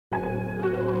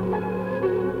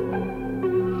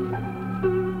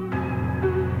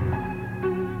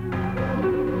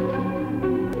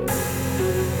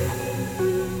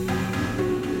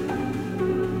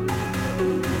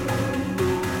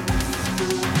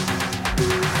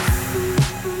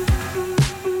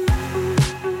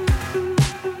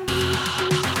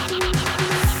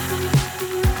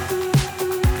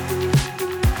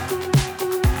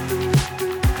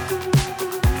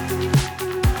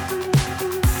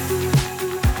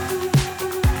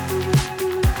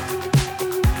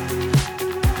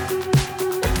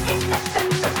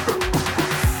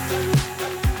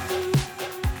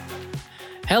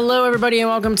everybody, and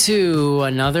welcome to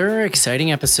another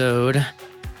exciting episode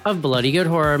of Bloody Good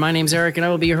Horror. My name's Eric, and I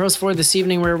will be your host for this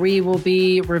evening, where we will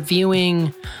be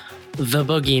reviewing The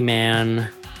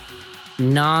Boogeyman,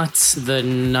 not the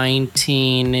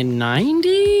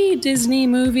 1990 Disney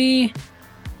movie,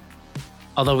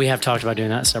 although we have talked about doing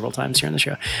that several times here on the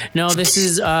show. No, this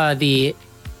is the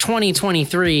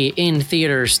 2023 in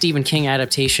theater Stephen King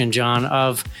adaptation, John,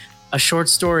 of a short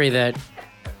story that,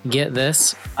 get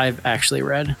this, I've actually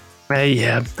read.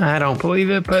 Yeah, I don't believe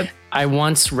it, but I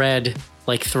once read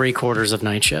like 3/4 of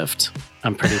Night Shift.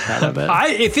 I'm pretty proud of it.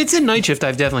 If it's in Night Shift,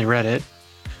 I've definitely read it.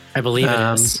 I believe it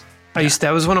is.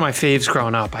 That was one of my faves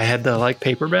growing up. I had the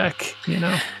paperback,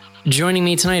 Joining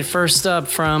me tonight, first up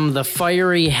from the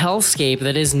fiery hellscape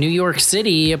that is New York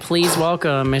City, please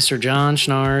welcome Mr. John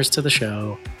Schnars to the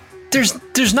show.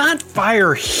 There's not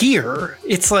fire here.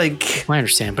 It's like, I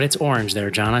understand, but it's orange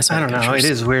there, John. I don't know. It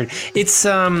is weird. It's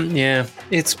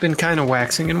it's been kind of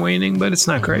waxing and waning, but it's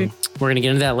not great. We're gonna get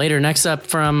into that later. Next up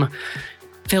from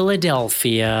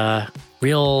Philadelphia,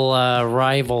 real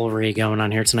rivalry going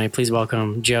on here tonight. Please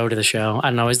welcome Joe to the show. I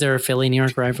don't know, is there a Philly-New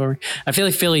York rivalry? I feel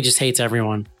like Philly just hates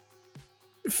everyone.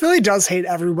 Philly does hate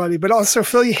everybody, but also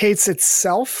Philly hates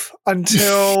itself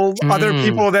until other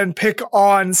people then pick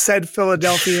on said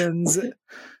Philadelphians.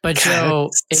 But Joe,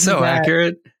 so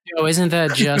accurate. Joe, isn't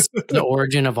that just the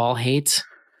origin of all hate?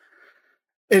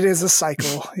 It is a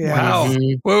cycle. Yeah. Wow.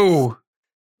 Mm-hmm. Whoa.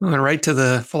 We went right to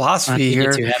the philosophy here.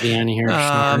 Not to get too heavy on here.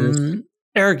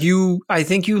 Eric, I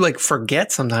think you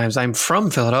forget sometimes I'm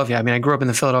from Philadelphia. I mean, I grew up in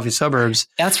the Philadelphia suburbs.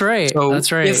 That's right. So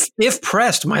that's right. If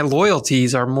pressed, my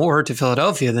loyalties are more to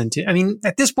Philadelphia than to,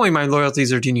 at this point, my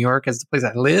loyalties are to New York as the place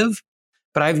I live,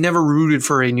 but I've never rooted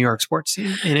for a New York sports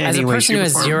team in as any way. As a person who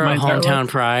has zero hometown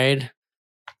pride,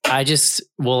 I just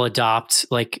will adopt,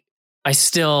 I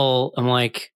still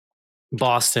am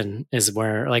Boston is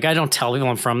where, I don't tell people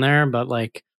I'm from there, but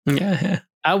yeah.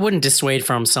 I wouldn't dissuade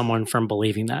someone from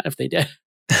believing that if they did.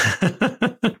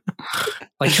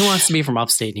 Who wants to be from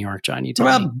upstate New York, John? You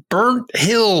tell me. Burnt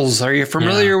Hills. Are you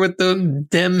familiar with the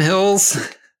Dem Hills?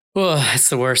 Oh, it's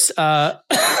the worst. The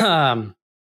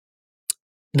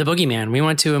Boogeyman. We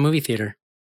went to a movie theater.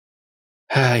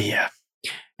 Yeah.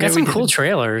 Got some cool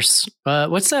trailers.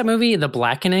 What's that movie? The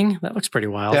Blackening? That looks pretty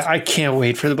wild. Yeah, I can't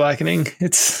wait for The Blackening.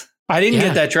 I didn't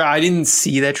get that trailer. I didn't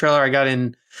see that trailer. I got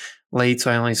in late,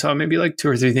 so I only saw maybe 2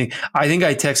 or 3 things. I think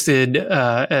I texted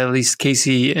at least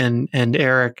Casey and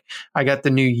Eric. I got the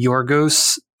new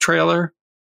Yorgos trailer.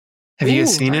 Have you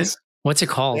guys seen it? What's it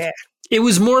called? Yeah. It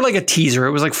was more like a teaser.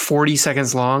 It was 40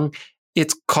 seconds long.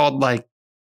 It's called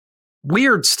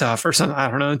Weird Stuff or something. I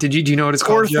don't know. Do you know what it's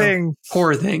called?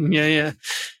 Horror Thing. Yeah.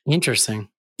 Interesting.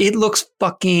 It looks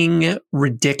fucking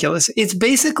ridiculous. It's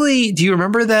basically, do you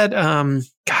remember that?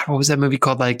 God, what was that movie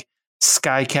called?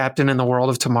 Sky Captain in the World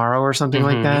of Tomorrow or something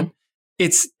like that.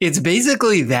 It's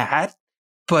basically that,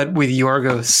 but with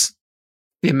Yorgos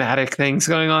thematic things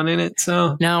going on in it.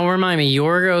 So now remind me,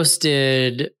 Yorgos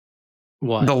did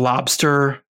what? The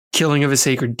Lobster, Killing of a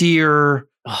Sacred Deer,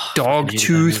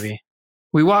 Dogtooth.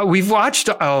 We've watched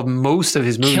most of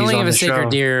his movies. Killing on of a the Sacred show.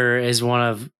 Deer is one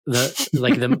of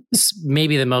the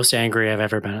maybe the most angry I've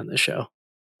ever been on this show.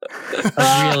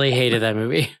 I really hated that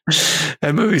movie.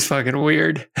 That movie's fucking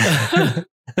weird.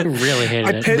 Really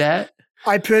hated it.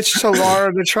 I pitched to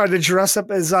Laura to try to dress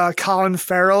up as Colin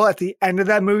Farrell at the end of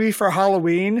that movie for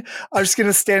Halloween. I'm just going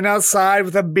to stand outside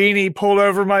with a beanie pulled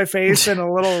over my face and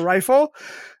a little rifle.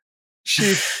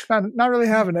 She's not really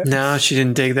having it. No, she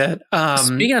didn't dig that.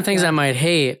 Speaking of things I might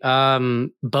hate,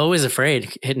 Beau is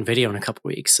Afraid hitting video in a couple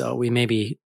weeks, so we may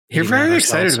be. You're very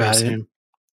excited about it. Soon.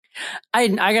 I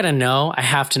gotta know. I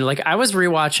have to. I was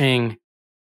rewatching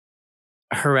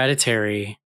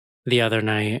Hereditary the other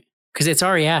night because it's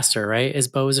Ari Aster, right? Is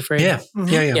Beau is Afraid? Yeah,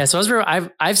 yeah. So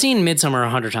I've seen Midsommar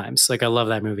 100 times. I love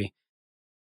that movie.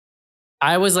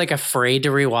 I was afraid to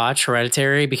rewatch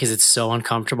Hereditary because it's so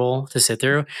uncomfortable to sit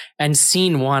through. And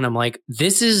scene 1, I'm like,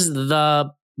 this is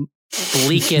the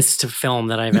bleakest film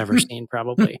that I've ever seen,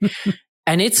 probably.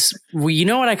 And it's, you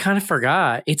know what I kind of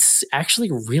forgot? It's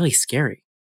actually really scary.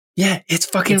 Yeah, it's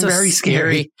very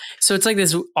scary. So it's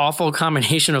this awful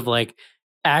combination of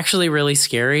actually really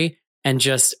scary and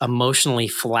just emotionally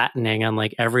flattening on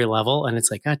every level. And it's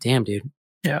God damn, dude.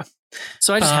 Yeah.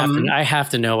 So I just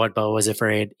have to know what Beau was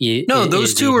Afraid.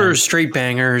 Those two are straight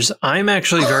bangers. I'm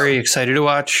actually very excited to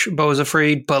watch Beau is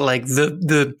Afraid, but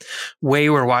the way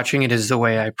we're watching it is the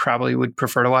way I probably would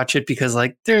prefer to watch it because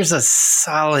there's a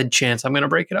solid chance I'm going to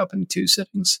break it up in 2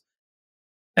 sittings,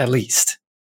 at least.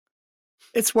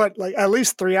 It's at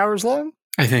least 3 hours long?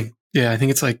 I think. Yeah, I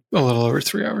think it's a little over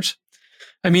 3 hours.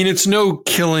 I mean, it's no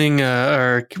killing,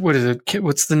 or what is it?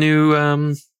 What's the new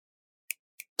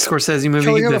Scorsese movie?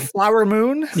 Killing of the Flower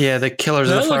Moon? Yeah, the Killers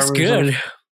of the Flower Moon. That looks good.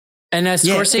 And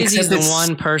Scorsese is the it's-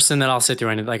 one person that I'll sit through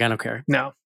and like, I don't care.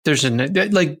 No, there's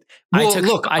like. Well, I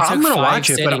took I'm going to watch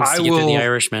it, but I will. The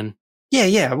Irishman.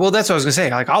 Yeah. Well, that's what I was going to say.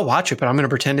 Like, I'll watch it, but I'm going to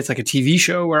pretend it's like a TV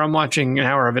show where I'm watching an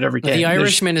hour of it every day. The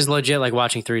Irishman is legit like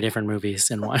watching 3 different movies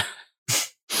in one.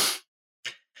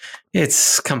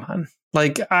 Come on.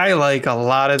 Like, I like a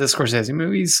lot of the Scorsese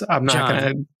movies. I'm not going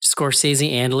to. Scorsese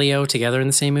and Leo together in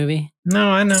the same movie? No,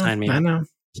 I know. Sign me I up. know.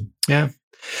 Yeah.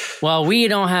 Well, we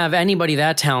don't have anybody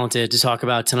that talented to talk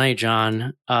about tonight,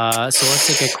 John. So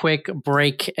let's take a quick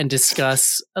break and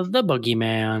discuss the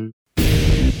Boogeyman.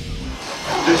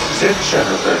 This is it,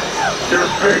 Jennifer. Your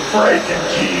big break in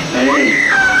TV.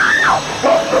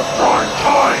 From the prime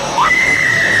time.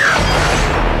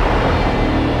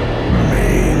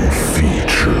 Main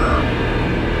feature.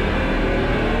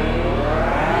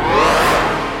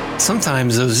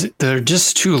 Sometimes they're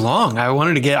just too long. I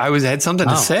had something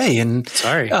to say, and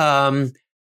sorry.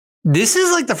 This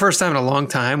is like the first time in a long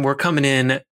time we're coming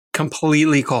in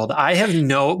completely cold.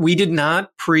 We did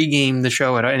not pregame the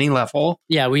show at any level.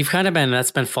 Yeah, we've kind of that's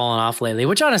been falling off lately,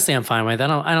 which honestly I'm fine with. I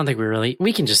don't think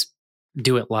we can just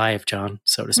do it live, John,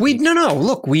 so to speak.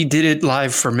 Look, we did it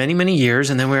live for many, many years,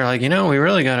 and then we were like, we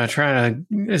really got to try to.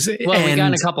 Well, we got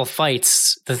in a couple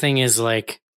fights. The thing is,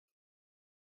 like,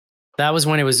 that was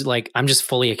when it was like, I'm just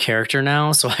fully a character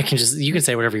now, so you can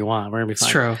say whatever you want. We're going to be fine.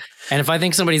 It's true. And if I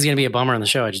think somebody's going to be a bummer on the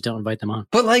show, I just don't invite them on.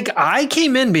 But like, I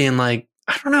came in being like,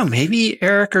 I don't know, maybe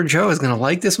Eric or Joe is going to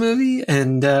like this movie,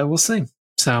 and we'll see.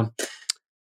 So,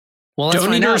 well, let's don't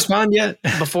need to respond yet.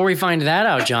 Before we find that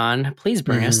out, John, please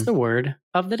bring us the word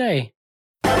of the day.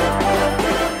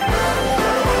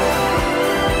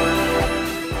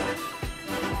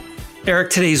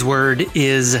 Eric, today's word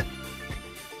is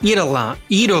Eidolon.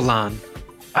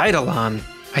 I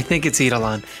think it's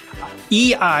Eidolon.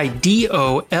 Eidolon.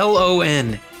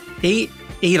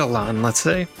 Eidolon, let's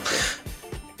say.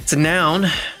 It's a noun.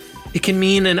 It can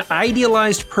mean an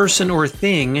idealized person or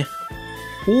thing,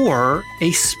 or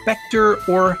a specter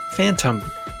or phantom.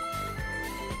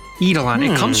 Eidolon.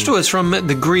 It comes to us from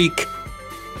the Greek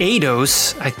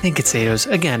eidos. I think it's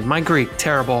eidos. Again, my Greek,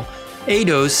 terrible.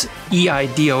 Eidos,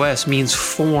 E-I-D-O-S, means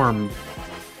form.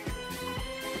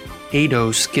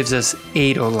 Eidos gives us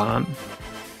eidolon.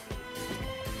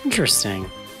 Interesting.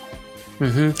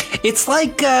 It's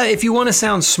like if you want to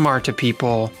sound smart to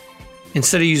people,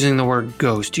 instead of using the word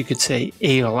ghost, you could say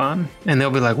eidolon, and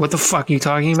they'll be like, "What the fuck are you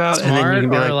talking about?" Smart, and then you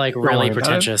can be like really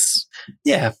pretentious.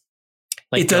 Yeah,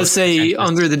 Like it does say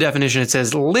under the definition, it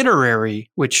says literary,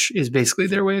 which is basically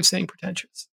their way of saying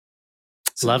pretentious.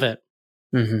 So, love it.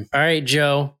 All right,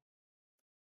 Joe,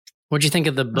 what'd you think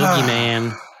of the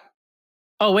Boogeyman?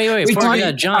 Oh, wait. Before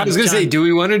we John. I was going to say, do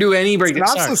we want to do any breakdown?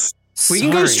 We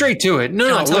can go straight to it.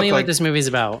 No, tell me what this movie's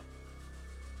about.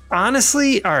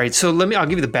 Honestly, all right. So I'll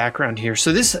give you the background here.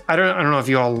 So this, I don't know if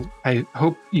you all. I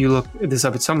hope you look this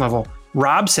up at some level.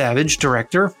 Rob Savage,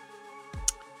 director.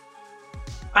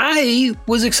 I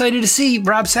was excited to see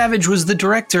Rob Savage was the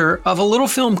director of a little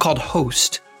film called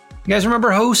Host. You guys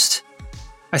remember Host?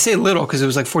 I say little because it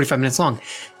was like 45 minutes long.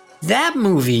 That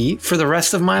movie, for the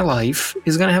rest of my life,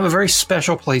 is going to have a very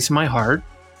special place in my heart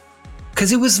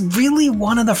because it was really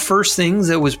one of the first things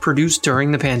that was produced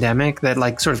during the pandemic that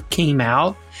like sort of came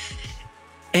out.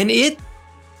 And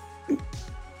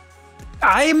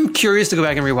I'm curious to go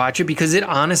back and rewatch it because it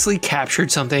honestly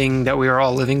captured something that we were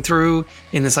all living through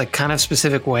in this like kind of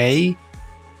specific way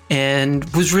and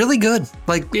was really good.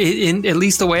 Like at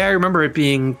least the way I remember it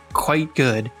being quite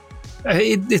good.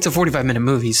 It's a 45-minute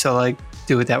movie, so like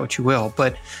do with that what you will.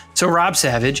 But so Rob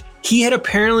Savage, he had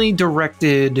apparently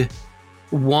directed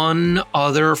one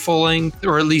other full length,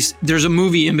 or at least there's a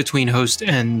movie in between Host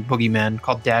and Boogeyman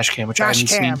called Dashcam, which I haven't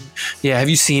seen. Yeah, have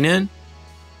you seen it?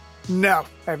 No,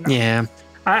 I have not. Yeah,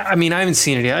 I mean I haven't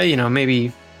seen it yet. You know,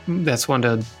 maybe that's one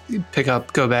to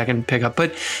go back and pick up.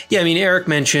 But yeah, I mean Eric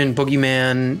mentioned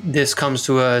Boogeyman. This comes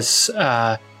to us,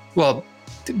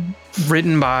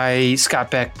 written by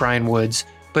Scott Beck, Brian Woods,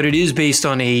 but it is based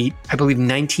on I believe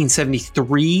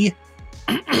 1973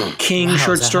 King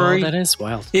short story. That is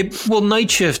wild.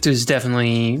 Night Shift is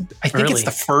definitely, I think early. It's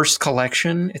the first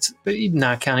collection. It's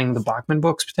not counting the Bachman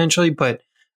books potentially, but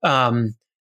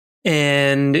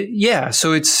and yeah,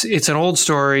 so it's an old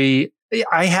story.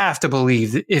 I have to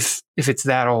believe that if it's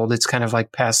that old, it's kind of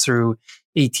like passed through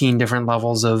 18 different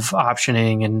levels of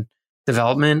optioning and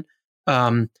development.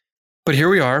 But here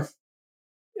we are.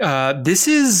 This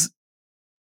is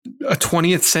a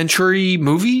 20th century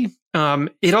movie.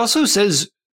 It also says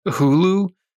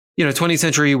Hulu, 20th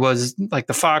Century was like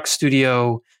the Fox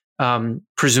studio.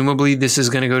 Presumably this is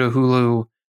going to go to Hulu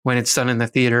when it's done in the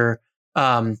theater.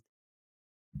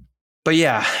 But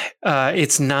yeah,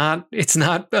 it's not from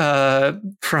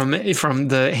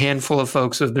the handful of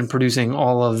folks who have been producing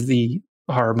all of the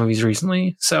horror movies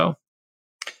recently. So,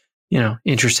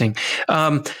 interesting.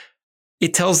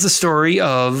 It tells the story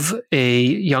of a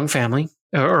young family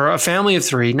or a family of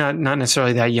three, not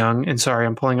necessarily that young. And sorry,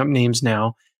 I'm pulling up names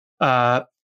now.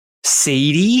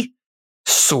 Sadie,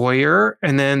 Sawyer,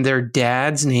 and then their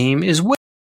dad's name is Will.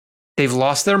 They've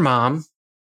lost their mom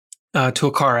to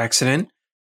a car accident.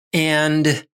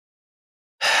 And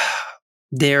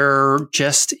they're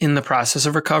just in the process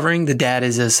of recovering. The dad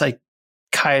is he's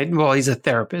a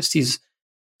therapist. He's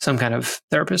some kind of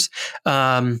therapist.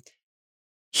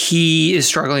 He is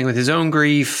struggling with his own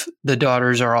grief. The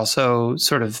daughters are also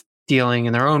sort of dealing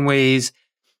in their own ways.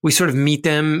 We sort of meet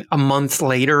them a month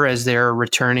later as they're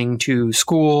returning to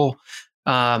school.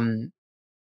 And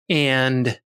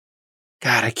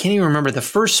God, I can't even remember. The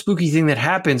first spooky thing that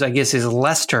happens, I guess, is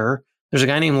Lester. There's a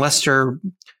guy named Lester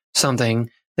something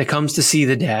that comes to see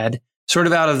the dad sort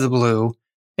of out of the blue.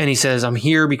 And he says, I'm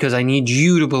here because I need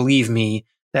you to believe me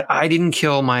that I didn't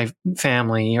kill my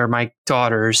family or my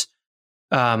daughters,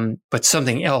 but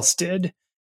something else did.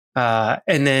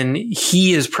 And then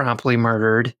he is promptly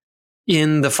murdered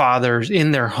in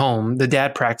their home. The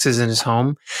dad practices in his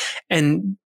home.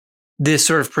 And this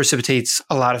sort of precipitates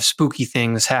a lot of spooky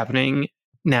things happening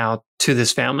now to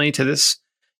this family, to this,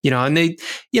 and they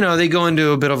go into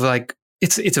a bit of like,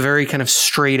 it's a very kind of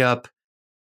straight up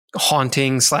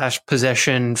haunting /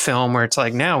 possession film where it's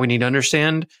like, now we need to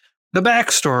understand the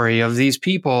backstory of these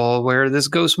people, where this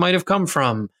ghost might have come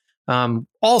from.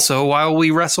 Also, while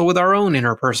we wrestle with our own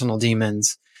interpersonal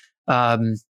demons.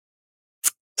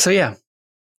 So yeah,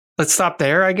 let's stop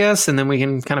there, I guess. And then we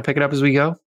can kind of pick it up as we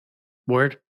go.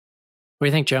 Word. What do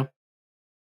you think, Joe?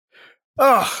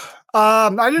 I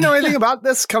didn't know anything about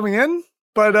this coming in,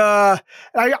 but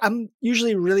I'm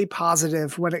usually really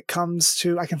positive when it comes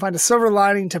to, I can find a silver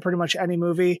lining to pretty much any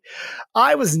movie.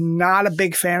 I was not a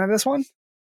big fan of this one.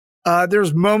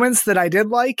 There's moments that I did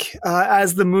like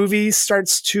as the movie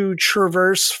starts to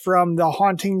traverse from the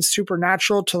haunting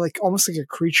supernatural to like almost like a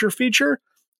creature feature.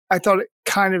 I thought it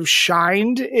kind of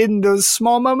shined in those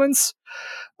small moments.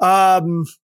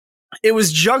 It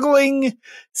was juggling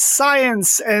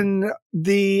science and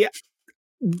the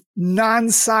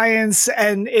non-science,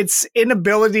 and its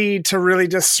inability to really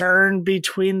discern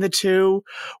between the two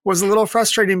was a little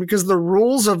frustrating because the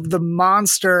rules of the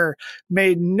monster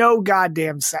made no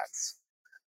goddamn sense.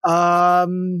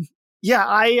 I've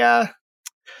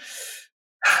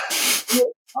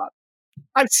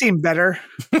seen better.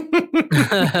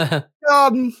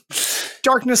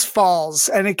 Darkness Falls,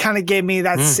 and it kind of gave me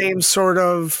that same sort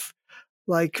of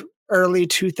like early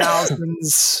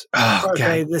 2000s.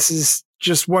 Okay, this is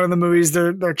just one of the movies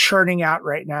they're churning out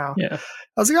right now. Yeah,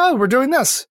 I was like, oh, we're doing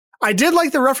this. I did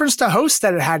like the reference to Host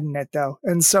that it had in it, though,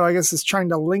 and so I guess it's trying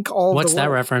to link all. What's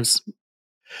that reference?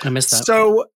 I missed that.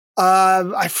 So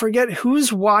I forget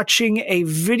who's watching a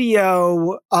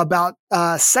video about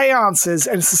seances,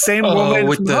 and it's the same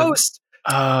woman from Host.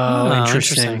 Oh,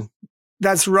 interesting.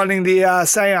 That's running the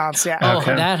seance. Yeah. Oh,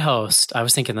 okay. That Host. I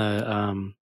was thinking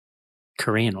the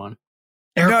Korean one.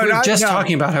 Eric, we were just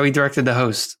talking about how he directed the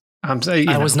Host.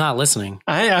 I was not listening.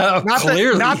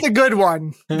 Clearly, not the good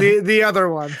one. The other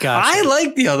one. Gotcha. I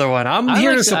like the other one. I'm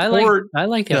here to support. I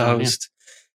like the other Host.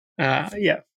 One,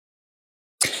 yeah.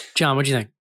 John, what do you think?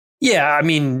 Yeah, I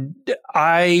mean,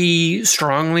 I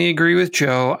strongly agree with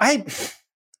Joe.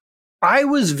 I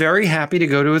was very happy to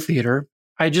go to a theater.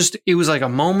 It was like a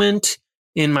moment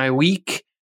in my week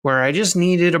where I just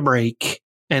needed a break.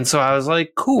 And so I was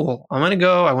like, cool, I'm going to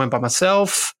go. I went by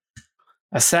myself.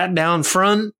 I sat down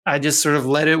front. I just sort of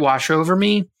let it wash over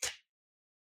me.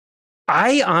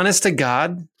 Honest to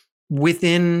God,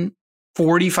 within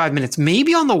 45 minutes,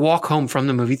 maybe on the walk home from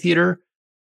the movie theater,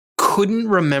 couldn't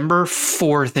remember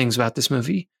 4 things about this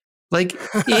movie. Like,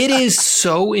 it is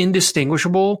so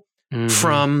indistinguishable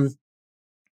from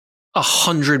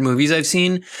 100 movies I've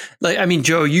seen. Like, I mean,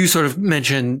 Joe, you sort of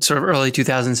mentioned sort of early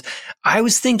 2000s. I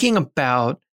was thinking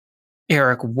about,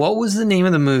 Eric, what was the name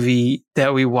of the movie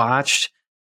that we watched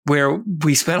where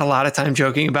we spent a lot of time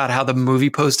joking about how the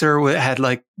movie poster had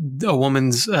like a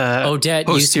woman's Odette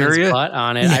Eastman's butt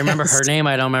on it. Yes. I remember her name.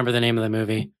 I don't remember the name of the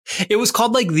movie. It was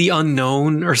called like The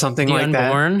Unknown or something like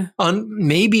Unborn? That.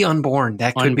 Maybe Unborn.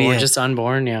 That could be it. Just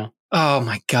Unborn, yeah. Oh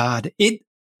my God. It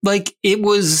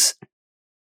was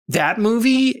that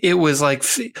movie. It was like,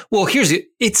 well,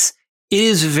 it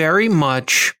is very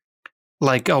much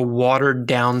like a watered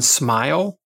down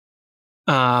Smile.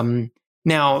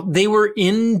 Now they were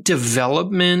in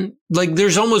development. Like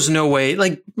there's almost no way,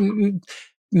 like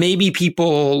maybe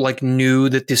people like knew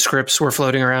that the scripts were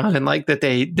floating around and like that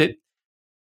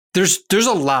there's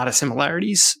a lot of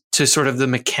similarities to sort of the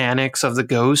mechanics of the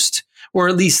Ghost, or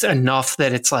at least enough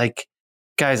that it's like,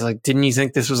 guys, like, didn't you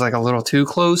think this was like a little too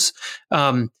close?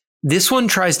 This one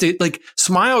tries to, like,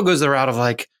 Smile goes the route of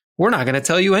like, we're not going to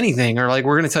tell you anything, or like,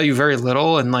 we're going to tell you very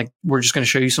little, and like, we're just going to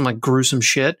show you some like gruesome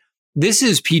shit. This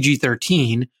is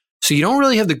PG-13, so you don't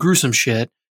really have the gruesome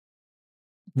shit.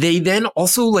 They then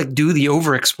also like do the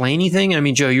over-explainy thing. I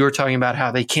mean, Joe, you were talking about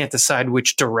how they can't decide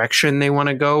which direction they want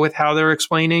to go with how they're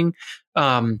explaining.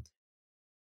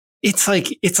 It's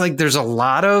like there's a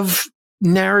lot of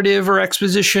narrative or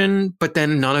exposition, but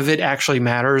then none of it actually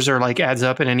matters or like adds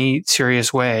up in any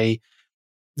serious way.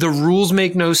 The rules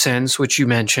make no sense, which you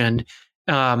mentioned.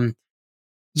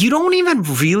 You don't even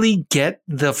really get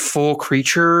the full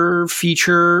creature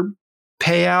feature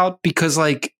payout because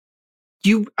like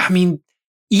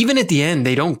even at the end,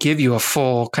 they don't give you a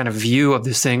full kind of view of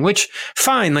this thing, which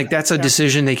fine, like that's a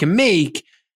decision they can make.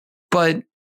 But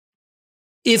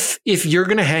if you're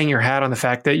going to hang your hat on the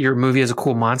fact that your movie is a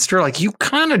cool monster, like you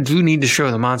kind of do need to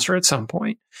show the monster at some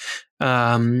point.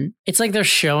 It's like they're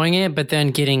showing it, but then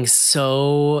getting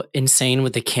so insane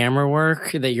with the camera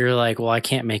work that you're like, well, I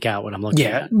can't make out what I'm looking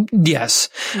at. Yes.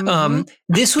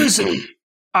 This was,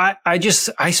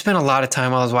 I spent a lot of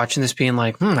time while I was watching this being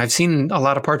like, I've seen a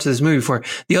lot of parts of this movie before.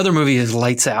 The other movie is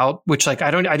Lights Out, which like,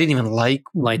 I didn't even like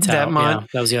Lights that Out. much. Yeah,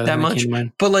 that was the other that much.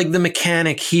 But like the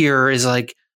mechanic here is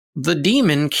like, the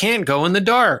demon can't go in the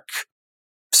dark,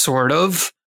 sort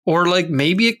of, or like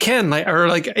maybe it can, like, or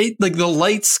like the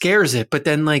light scares it, but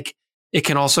then like it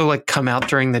can also like come out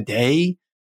during the day,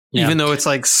 even though it's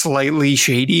like slightly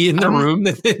shady in the room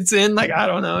that it's in. Like I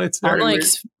don't know, it's very I'm like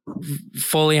weird.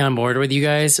 Fully on board with you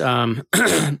guys. I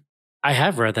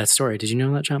have read that story. Did you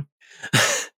know that, John?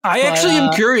 I actually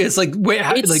am curious. Like, wait,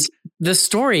 like the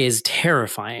story is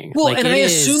terrifying. Well, like, and I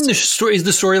assume the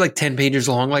story like 10 pages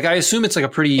long. Like, I assume it's like a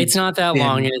pretty. It's not that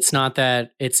long, and it's not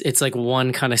that it's like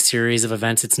one kind of series of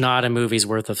events. It's not a movie's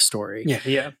worth of story.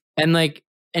 Yeah. And like,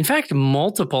 in fact,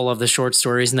 multiple of the short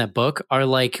stories in that book are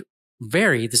like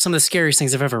some of the scariest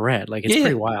things I've ever read. Like, it's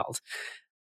pretty wild.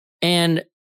 And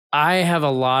I have a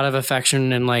lot of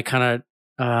affection and like kind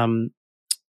of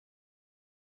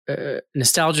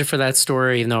nostalgia for that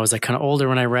story, even though I was like kind of older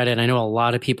when I read it. I know a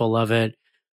lot of people love it.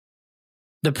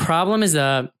 The problem is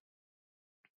that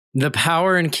the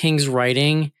power in King's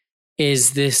writing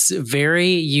is this very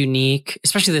unique,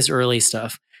 especially this early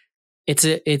stuff. It's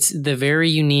the very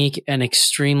unique and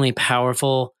extremely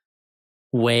powerful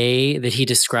way that he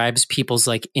describes people's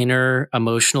like inner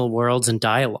emotional worlds and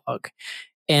dialogue.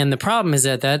 And the problem is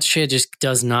that shit just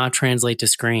does not translate to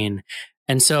screen.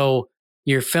 And so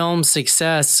your film's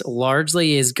success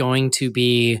largely is going to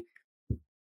be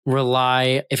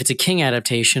rely, if it's a King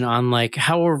adaptation, on like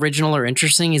how original or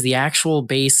interesting is the actual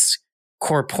base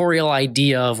corporeal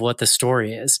idea of what the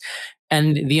story is.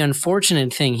 And the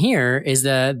unfortunate thing here is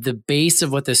that the base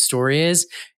of what the story is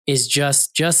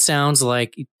just sounds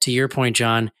like, to your point,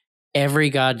 John,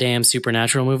 every goddamn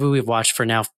supernatural movie we've watched for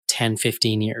now 10,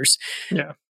 15 years.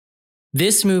 Yeah.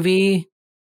 This movie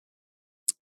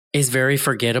is very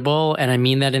forgettable. And I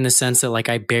mean that in the sense that like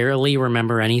I barely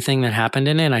remember anything that happened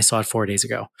in it. And I saw it 4 days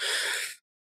ago.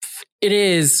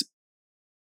 It's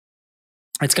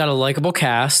got a likable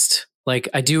cast. Like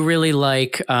I do really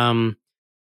like the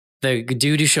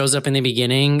dude who shows up in the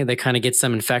beginning that kind of gets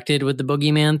them infected with the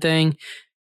boogeyman thing.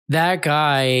 That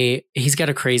guy, he's got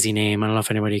a crazy name. I don't know if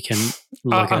anybody can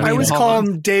look at him. I always call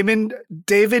him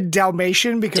David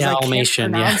Dalmatian because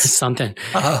Dalmatian, yeah, something.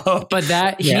 But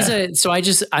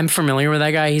I'm familiar with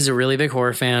that guy. He's a really big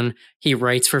horror fan. He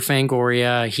writes for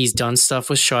Fangoria. He's done stuff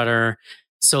with Shudder.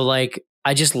 So like,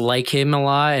 I just like him a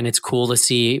lot, and it's cool to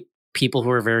see people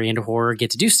who are very into horror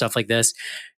get to do stuff like this.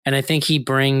 And I think he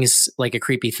brings like a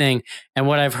creepy thing. And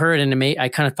what I've heard, and I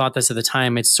kind of thought this at the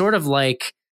time, it's sort of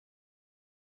like,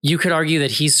 you could argue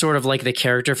that he's sort of like the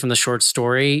character from the short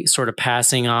story, sort of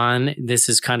passing on. This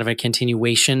is kind of a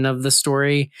continuation of the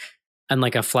story and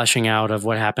like a fleshing out of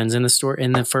what happens in the story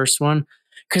in the first one.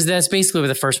 Because that's basically what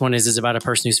the first one is about a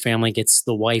person whose family gets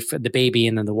the baby,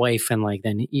 and then the wife, and like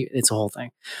then it's a whole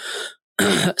thing.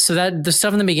 So that the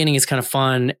stuff in the beginning is kind of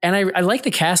fun, and I like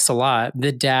the cast a lot.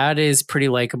 The dad is pretty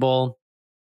likable.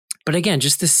 But again,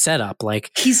 just the setup, like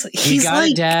he's got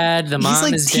like a dad, the mom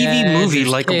like is TV dead, movie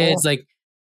likable. Kids, like,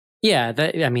 yeah,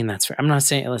 that's fair. I'm not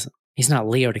saying, listen, he's not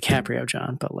Leo DiCaprio,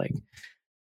 John,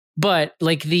 but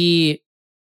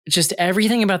just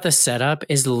everything about the setup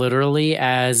is literally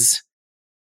as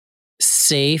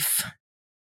safe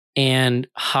and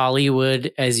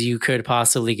Hollywood as you could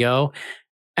possibly go.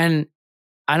 And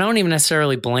I don't even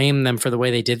necessarily blame them for the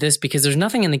way they did this, because there's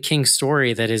nothing in the King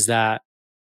story that is that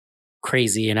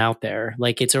crazy and out there.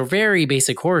 Like, it's a very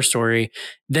basic horror story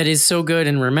that is so good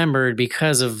and remembered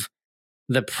because of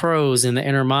the prose and the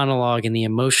inner monologue and the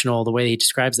emotional, the way he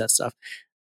describes that stuff.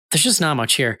 There's just not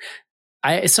much here.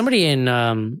 Somebody in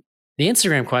the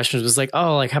Instagram questions was like,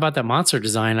 oh, like, how about that monster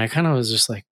design? I kind of was just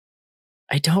like,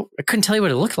 I couldn't tell you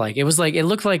what it looked like. It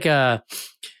looked like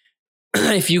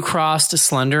if you crossed a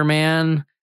Slender Man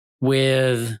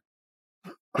with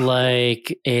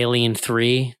like Alien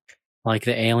 3, like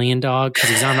the alien dog, because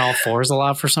he's on all fours a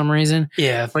lot for some reason.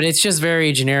 Yeah. But it's just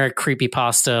very generic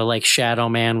creepypasta, like Shadow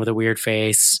Man with a weird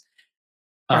face.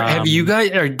 Have you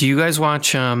guys, or do you guys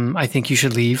watch I Think You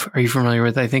Should Leave? Are you familiar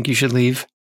with I Think You Should Leave?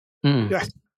 Yeah.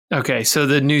 Okay, so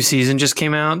the new season just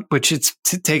came out, which it's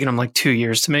taken him like 2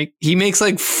 years to make. He makes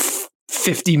like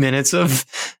 50 minutes of,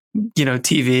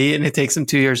 TV, and it takes him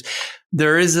 2 years.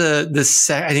 There is I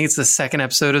think it's the second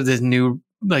episode of this new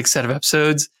like set of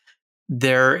episodes.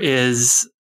 There is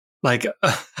like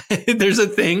there's a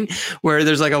thing where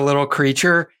there's like a little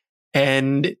creature,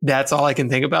 and that's all I can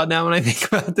think about now when I think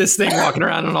about this thing walking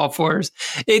around on all fours.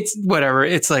 It's whatever.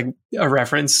 It's like a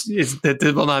reference.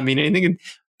 That will not mean anything. And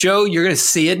Joe, you're going to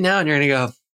see it now, and you're going to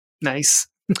go, nice.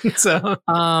 So,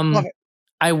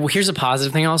 here's a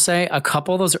positive thing I'll say. A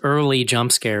couple of those early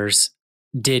jump scares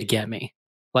did get me.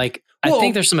 Like, I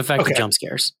think there's some effective jump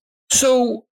scares.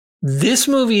 So this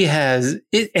movie has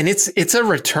it, and it's a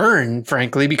return,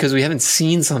 frankly, because we haven't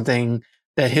seen something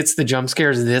that hits the jump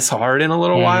scares this hard in a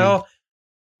little while.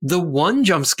 The one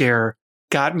jump scare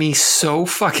got me so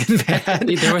fucking bad.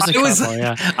 There was a couple,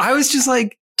 yeah. I was just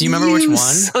like, do you remember which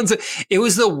one? It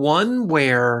was the one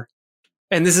where,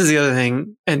 and this is the other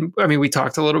thing, and I mean, we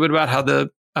talked a little bit about how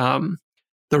the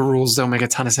rules don't make a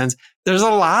ton of sense. There's a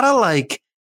lot of like,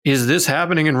 is this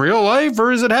happening in real life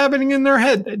or is it happening in their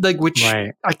head? Like, which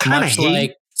I kind of hate.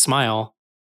 Like Smile.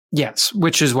 Yes,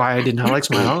 which is why I did not like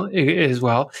Smile as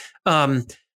well.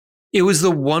 It was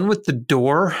the one with the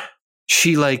door.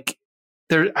 She like,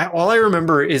 all I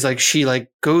remember is like she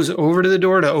like goes over to the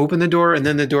door to open the door, and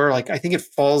then the door, like, I think it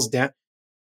falls down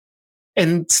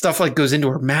and stuff like goes into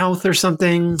her mouth or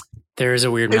something. There is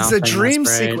a weird It's mouth a thing, dream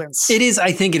that's right. sequence. It is.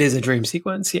 I think it is a dream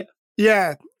sequence. Yeah.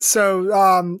 Yeah.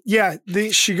 So,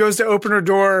 she goes to open her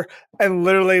door, and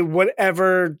literally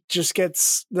whatever just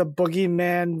gets the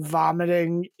boogeyman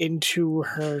vomiting into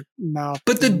her mouth.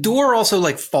 But the door also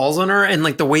like falls on her, and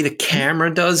like the way the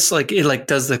camera does, like it like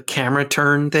does the camera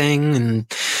turn thing,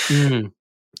 and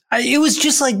it was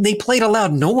just like they played a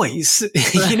loud noise.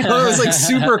 It was like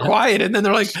super quiet, and then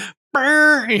they're like,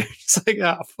 "Brr," and it's like,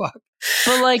 oh fuck.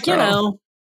 But like,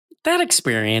 that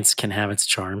experience can have its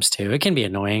charms too. It can be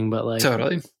annoying, but like,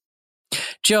 totally.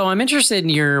 Joe, I'm interested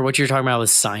in what you're talking about with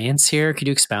science here. Could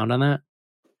you expound on that?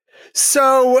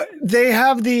 So they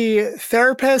have the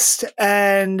therapist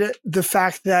and the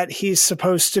fact that he's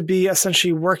supposed to be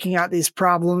essentially working out these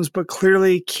problems, but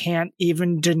clearly can't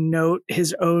even denote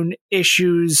his own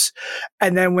issues.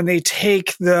 And then when they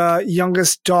take the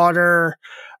youngest daughter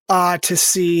to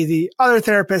see the other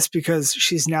therapist, because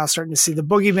she's now starting to see the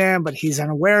boogeyman, but he's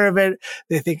unaware of it,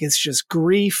 they think it's just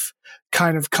grief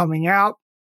kind of coming out.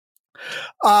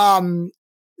 Some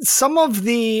of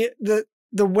the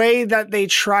way that they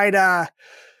try to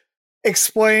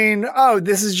explain, oh,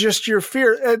 this is just your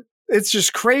fear. It's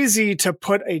just crazy to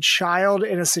put a child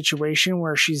in a situation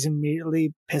where she's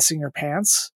immediately pissing her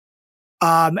pants.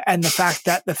 And the fact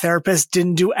that the therapist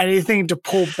didn't do anything to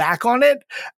pull back on it,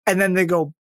 and then they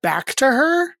go back to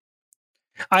her.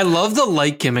 I love the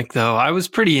light gimmick though. I was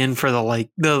pretty in for the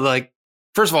light.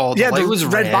 First of all, the light was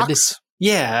red box.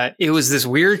 Yeah, it was this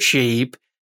weird shape.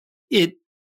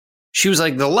 She was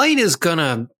like, the light is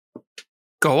gonna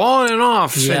go on and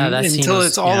off until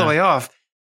it's all the way off.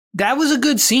 That was a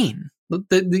good scene. What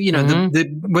they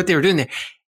were doing there.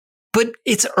 But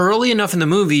it's early enough in the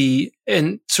movie,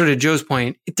 and sort of Joe's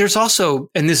point, there's also,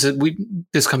 and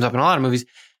this comes up in a lot of movies,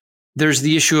 there's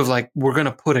the issue of like, we're going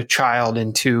to put a child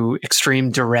into extreme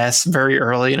duress very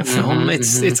early in a film.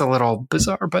 It's a little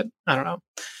bizarre, but I don't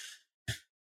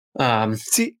know.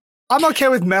 See, I'm okay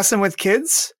with messing with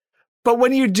kids, but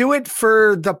when you do it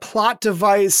for the plot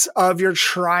device of you're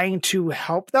trying to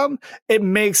help them, it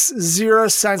makes zero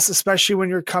sense, especially when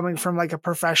you're coming from like a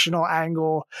professional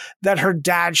angle, that her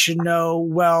dad should know,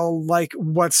 well, like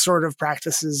what sort of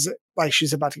practices like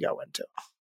she's about to go into.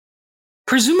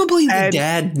 Presumably the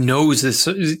dad knows this.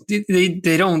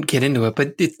 They don't get into it,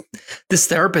 but this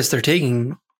therapist they're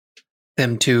taking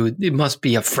them to, it must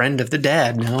be a friend of the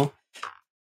dad, no?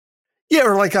 Yeah,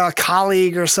 or like a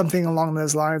colleague or something along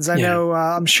those lines. I know.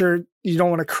 I'm sure you don't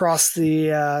want to cross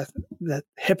the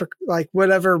like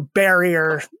whatever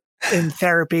barrier in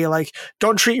therapy. Like,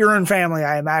 don't treat your own family,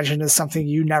 I imagine, is something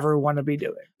you never want to be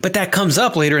doing. But that comes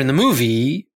up later in the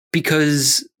movie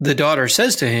because the daughter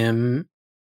says to him,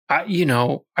 I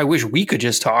wish we could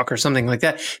just talk or something like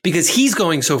that, because he's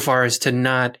going so far as to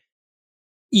not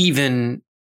even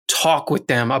talk with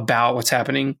them about what's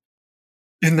happening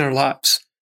in their lives.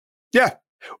 Yeah.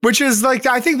 Which is like,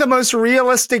 I think the most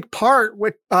realistic part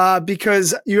with,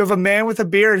 because you have a man with a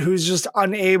beard who's just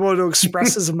unable to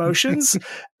express his emotions.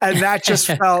 And that just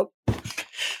felt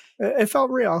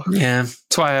real. Yeah.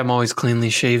 That's why I'm always cleanly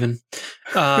shaven.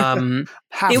 It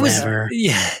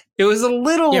was a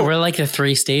little, yeah, we're like the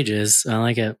 3 stages. I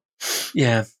like it.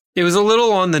 Yeah. It was a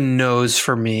little on the nose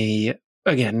for me.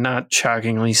 Again, not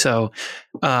shockingly so.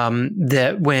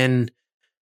 That when,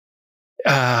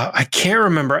 I can't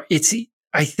remember.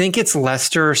 I think it's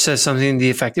Lester says something to the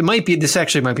effect. This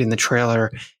actually might be in the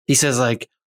trailer. He says like,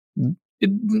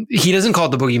 he doesn't call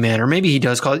it the boogeyman, or maybe he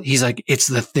does call it. He's like, it's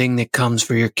the thing that comes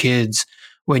for your kids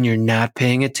when you're not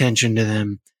paying attention to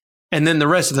them. And then the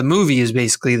rest of the movie is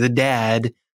basically the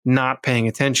dad not paying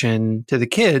attention to the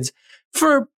kids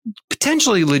for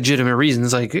potentially legitimate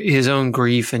reasons, like his own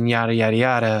grief and yada, yada,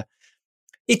 yada.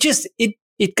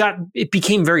 It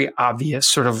became very obvious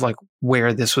sort of like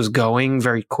where this was going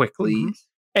very quickly. Mm-hmm.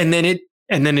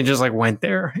 And then it just like went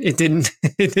there.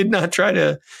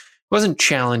 It wasn't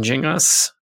challenging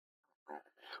us.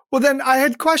 Well, then I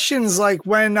had questions like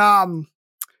when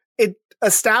it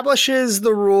establishes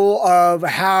the rule of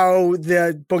how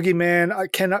the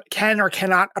boogeyman can or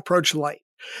cannot approach light.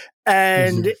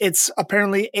 And it's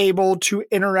apparently able to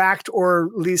interact or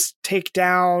at least take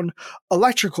down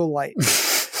electrical light.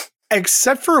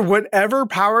 Except for whatever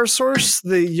power source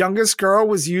the youngest girl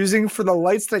was using for the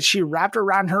lights that she wrapped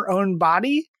around her own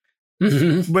body,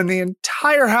 when the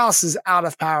entire house is out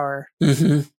of power.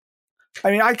 Mm-hmm.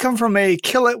 I mean, I come from a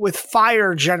kill it with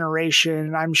fire generation,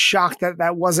 and I'm shocked that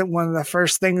that wasn't one of the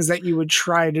first things that you would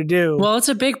try to do. Well, it's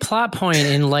a big plot point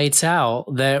in Lights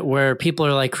Out where people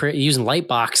are like using light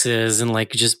boxes and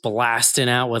like just blasting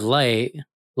out with light.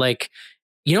 Like,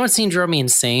 you know what scene drove me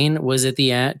insane was at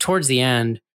the end, towards the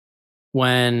end,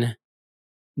 when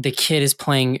the kid is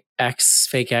playing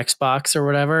fake Xbox or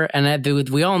whatever. And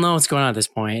we all know what's going on at this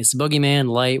point. It's the boogeyman,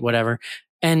 light, whatever.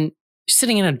 And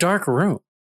sitting in a dark room.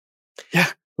 Yeah.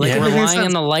 Like relying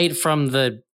on the light from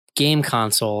the game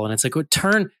console. And it's like,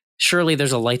 surely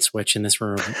there's a light switch in this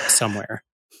room somewhere.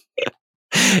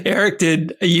 Eric,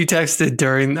 you texted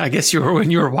during, I guess when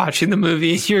you were watching the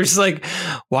movie, you're just like,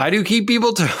 why do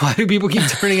people keep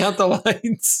turning out the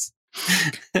lights?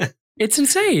 It's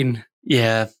insane.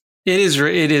 Yeah, it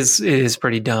is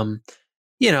pretty dumb.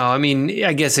 You know, I mean,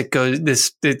 I guess it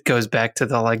goes back to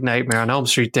the like Nightmare on Elm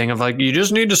Street thing of like, you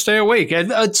just need to stay awake.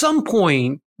 At some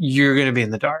point, you're going to be in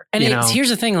the dark. And here's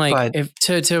the thing, like,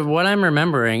 to what I'm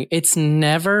remembering, it's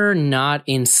never not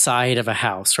inside of a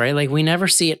house, right? Like, we never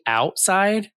see it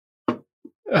outside.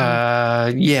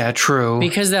 Yeah, true.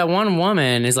 Because that one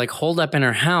woman is like holed up in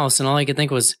her house, and all I could think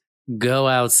was, go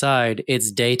outside.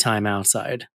 It's daytime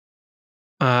outside.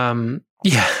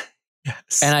 Yeah.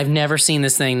 Yes. And I've never seen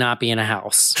this thing not be in a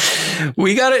house.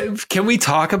 Can we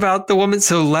talk about the woman?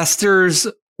 So Lester's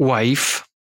wife.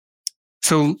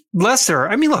 So Lester,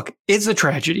 I mean, look, it's a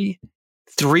tragedy.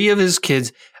 3 of his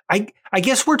kids. I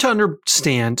guess we're to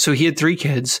understand. So he had 3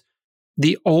 kids.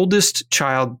 The oldest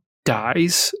child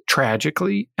dies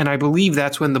tragically. And I believe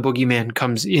that's when the boogeyman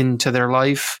comes into their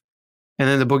life. And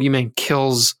then the boogeyman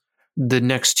kills the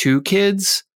next 2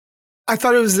 kids. I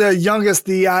thought it was the youngest.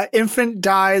 The infant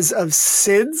dies of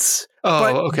SIDS.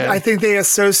 Oh, okay. I think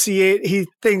he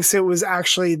thinks it was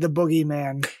actually the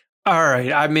boogeyman. All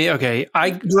right. I mean, okay.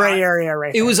 Gray area,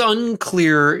 right? It was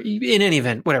unclear in any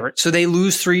event, whatever. So they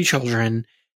lose 3 children.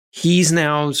 He's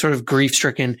now sort of grief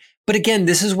stricken. But again,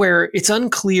 this is where it's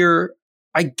unclear.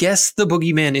 I guess the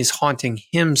boogeyman is haunting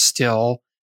him still.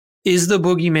 Is the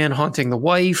boogeyman haunting the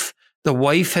wife? The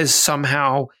wife has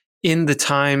somehow, in the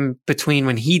time between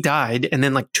when he died and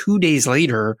then like 2 days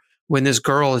later, when this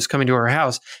girl is coming to her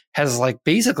house, has like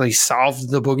basically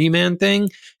solved the boogeyman thing.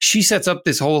 She sets up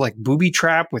this whole like booby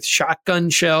trap with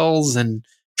shotgun shells and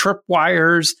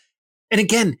tripwires. And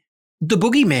again, the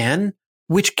boogeyman,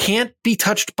 which can't be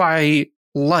touched by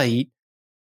light,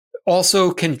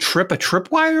 also can trip a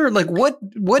tripwire. Like what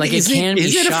like is it? Can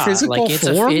is be it shot. a physical like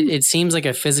form? It seems like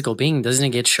a physical being. Doesn't it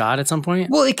get shot at some point?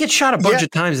 Well, it gets shot a bunch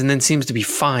of times and then seems to be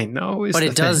fine though. But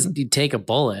it does take a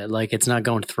bullet. Like it's not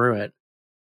going through it.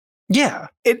 Yeah.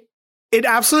 it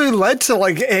absolutely led to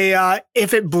like a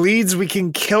if it bleeds, we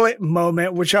can kill it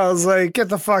moment, which I was like, get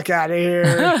the fuck out of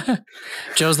here.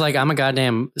 Joe's like, I'm a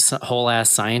goddamn whole ass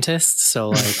scientist, so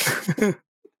like,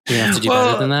 you have to do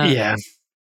better than that. Yeah.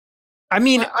 I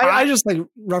mean, I just like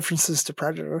references to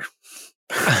Predator.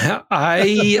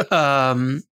 I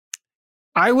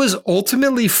was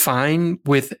ultimately fine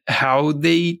with how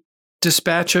they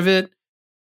dispatch of it.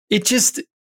 It just,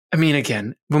 I mean,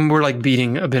 again, when we're like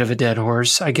beating a bit of a dead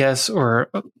horse, I guess, or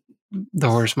the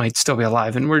horse might still be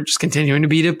alive and we're just continuing to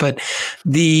beat it, but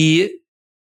it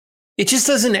just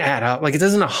doesn't add up. Like it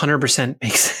doesn't 100%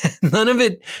 make sense. None of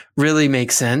it really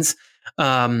makes sense.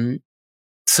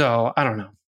 So I don't know.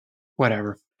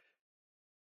 Whatever.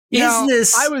 Now, Is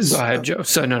this? I was. Go ahead, Joe.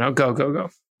 So no, go.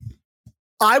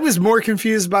 I was more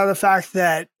confused by the fact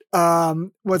that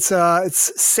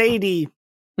it's Sadie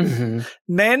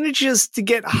manages to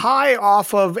get high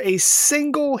off of a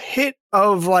single hit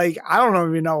of like, I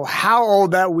don't even know how old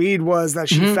that weed was that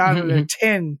she found in a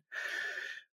tin.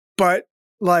 But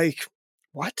like,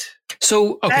 what?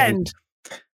 So, okay. And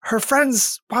her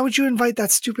friends, why would you invite that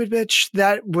stupid bitch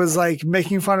that was like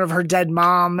making fun of her dead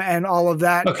mom and all of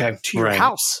that to your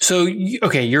house? So,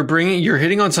 you're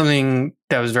hitting on something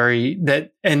that was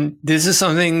and this is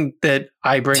something that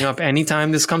I bring up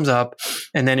anytime this comes up.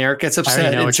 And then Eric gets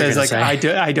upset and says like, I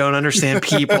don't understand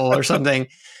people or something.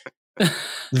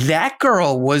 That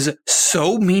girl was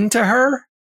so mean to her.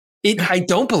 I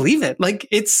don't believe it. Like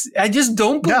I just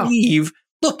don't believe.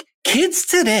 Look, kids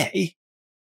today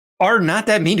are not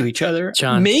that mean to each other.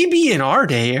 John, maybe in our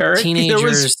day, Eric,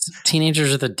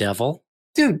 teenagers are the devil.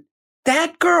 Dude,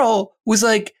 that girl was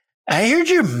like, I heard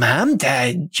your mom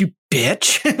died, you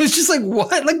bitch. It was just like,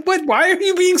 what? Like, what? Why are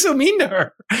you being so mean to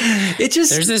her?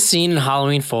 There's this scene in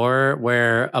Halloween 4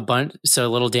 where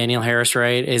little Danielle Harris,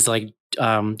 right, is like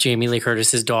Jamie Lee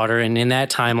Curtis's daughter. And in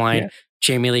that timeline,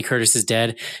 Jamie Lee Curtis is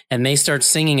dead, and they start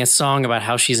singing a song about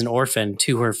how she's an orphan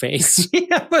to her face.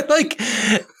 Yeah, but like,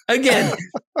 again,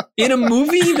 in a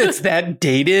movie that's that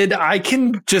dated, I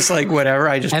can just like whatever.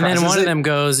 And then one of them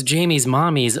goes, Jamie's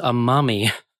mommy's a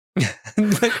mummy.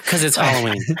 Because it's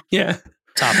Halloween. Yeah.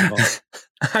 Topical.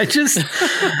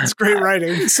 It's great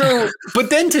writing. So,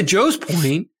 but then to Joe's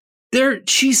point,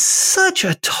 she's such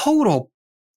a total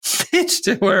bitch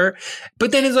to her,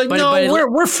 but then it's like,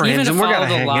 we're friends and we're gonna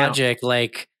hang logic, out.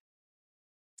 Like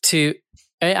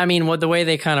I mean, what the way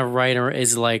they kind of write her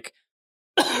is like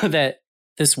that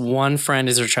this one friend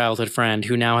is her childhood friend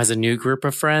who now has a new group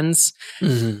of friends,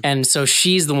 and so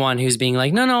she's the one who's being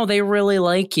like, no, they really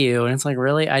like you, and it's like,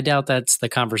 really? I doubt that's the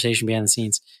conversation behind the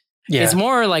scenes. Yeah. It's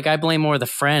more like I blame more the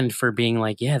friend for being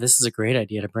like, yeah, this is a great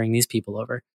idea to bring these people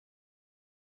over.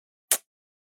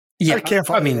 Yeah,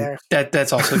 I mean,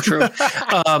 that's also true.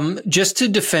 Just to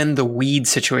defend the weed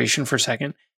situation for a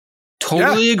second,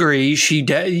 totally agree.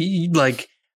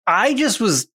 I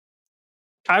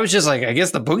was just like, I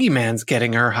guess the boogeyman's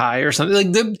getting her high or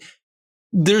something. Like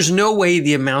there's no way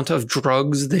the amount of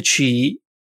drugs that she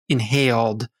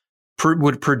inhaled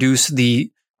would produce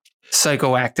the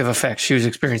psychoactive effects she was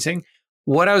experiencing.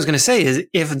 What I was going to say is,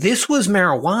 if this was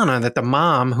marijuana that the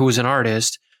mom, who was an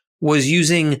artist, was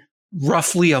using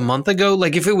roughly a month ago,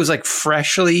 like if it was like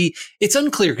freshly, it's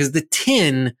unclear because the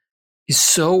tin is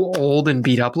so old and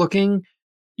beat up looking.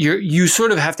 You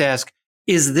sort of have to ask,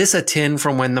 is this a tin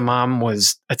from when the mom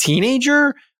was a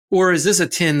teenager, or is this a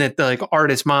tin that the like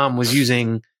artist mom was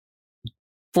using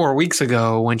 4 weeks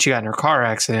ago when she got in her car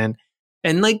accident?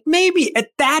 And like, maybe at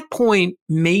that point,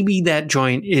 maybe that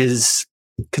joint is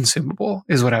consumable,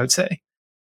 is what I would say.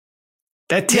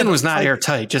 That tin was not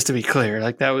airtight, just to be clear.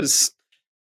 Like that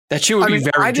shit would be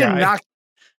very dry.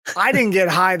 I didn't get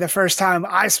high the first time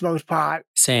I smoked pot.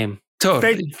 Same.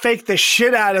 Totally. Fake the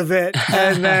shit out of it.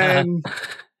 And then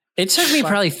it took me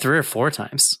probably 3 or 4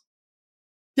 times.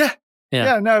 Yeah.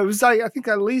 No, it was like, I think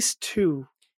at least 2.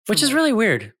 Which is really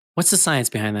weird. What's the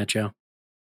science behind that, Joe?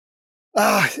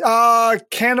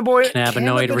 Cannabinoid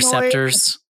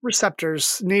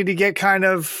receptors need to get kind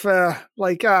of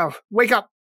wake up.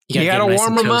 You gotta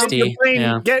warm them up.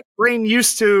 Get brain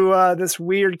used to this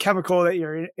weird chemical that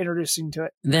you're introducing to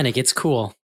it. Then it gets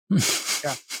cool.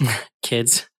 Yeah.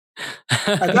 Kids.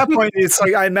 At that point, it's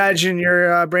like, I imagine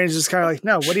your brain's just kind of like,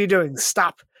 no, what are you doing?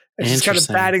 Stop. It's just kind of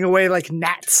batting away like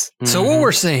gnats. So what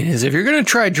we're saying is, if you're going to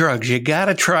try drugs, you got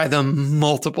to try them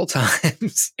multiple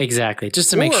times. Exactly.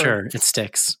 Just to make sure it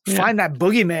sticks. Find that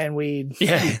boogeyman weed.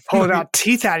 Yeah. Pulling out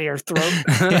teeth out of your throat.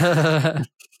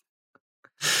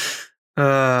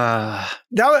 That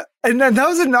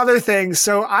was another thing.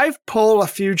 So I've pulled a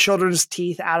few children's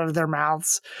teeth out of their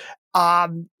mouths,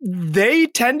 They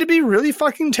tend to be really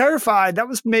fucking terrified. That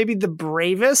was maybe the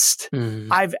bravest Mm.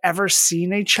 I've ever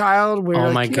seen a child. Where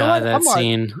Oh my God, that I'm like,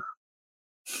 scene.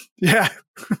 yeah.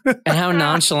 And how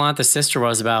nonchalant the sister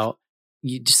was about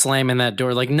you just slamming that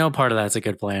door. Like, no part of that's a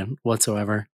good plan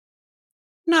whatsoever.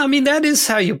 No, I mean that is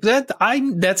how you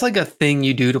that's like a thing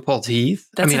you do to pull teeth.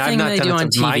 That's I mean, the thing they do on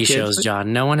to my TV kids, shows, but-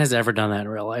 John. No one has ever done that in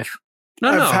real life. No,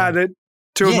 I've had it.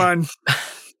 Two of Yeah. mine.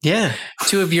 Yeah.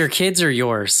 Two of your kids or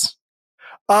yours?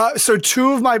 So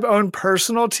two of my own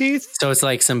personal teeth. So it's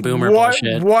like some boomer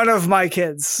bullshit. One of my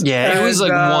kids. Yeah, it was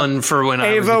like one for when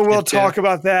I was a Ava kid, will too. talk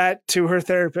about that to her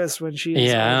therapist when she's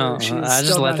Yeah, older. She's I just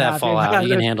still let not that happy fall out. about You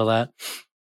can it. handle that.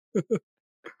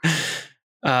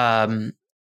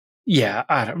 Yeah,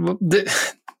 I don't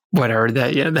whatever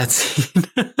that. Yeah, that's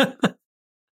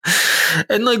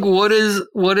and like, what is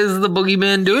the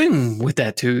boogeyman doing with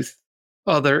that tooth?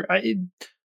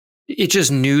 It's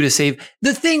just new to save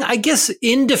the thing. I guess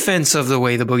in defense of the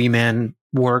way the boogeyman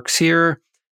works here,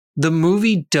 the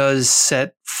movie does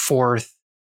set forth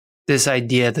this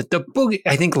idea that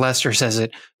I think Lester says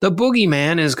it, the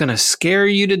boogeyman is going to scare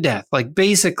you to death. Like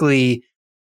basically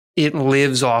it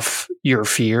lives off your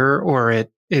fear, or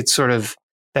it's sort of,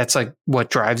 that's like what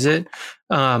drives it.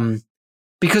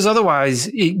 Because otherwise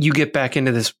you get back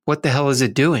into this, what the hell is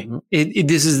it doing?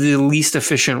 This is the least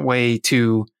efficient way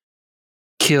to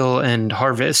kill and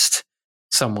harvest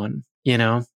someone, you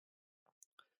know?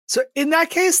 So in that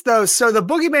case, though, so the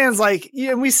boogeyman's like,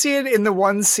 we see it in the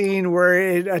one scene where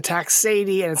it attacks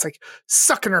Sadie and it's like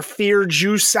sucking her fear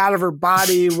juice out of her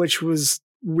body, which was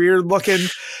weird looking.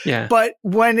 Yeah. But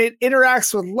when it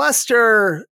interacts with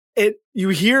Lester, you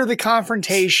hear the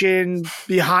confrontation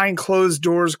behind closed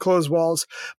doors, closed walls,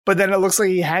 but then it looks like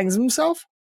he hangs himself.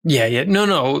 Yeah.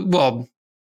 No. Well,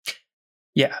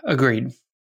 yeah, agreed.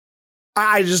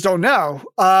 I just don't know.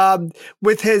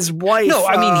 With his wife. No,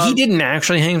 I mean, he didn't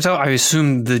actually hang himself. I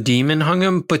assume the demon hung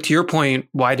him. But to your point,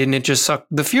 why didn't it just suck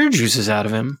the fear juices out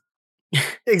of him?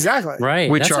 Exactly. Right.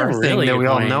 Which That's are a a really thing that good we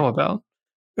all point. know about.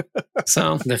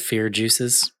 So, The fear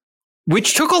juices.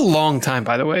 which took a long time,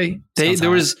 by the way.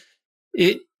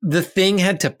 The thing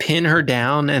had to pin her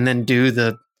down and then do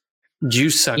the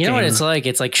juice sucking. You know what it's like?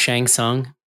 It's like Shang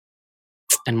Tsung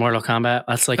in Mortal Kombat.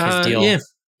 That's like his deal. Yeah.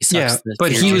 He sucks Yeah, the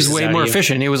but fear he was juices way out of more you.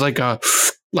 efficient. It was like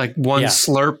one Yeah.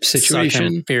 slurp Suck them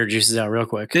situation. fear juices out real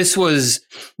quick. This was,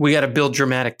 we got to build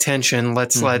dramatic tension.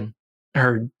 Let's let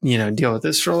her, deal with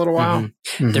this for a little while.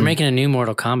 Mhm. They're making a new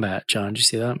Mortal Kombat, John. Did you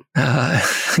see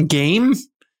that? Game.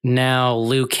 Now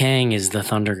Liu Kang is the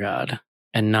Thunder God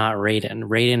and not Raiden.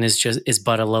 Raiden is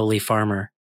but a lowly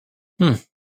farmer.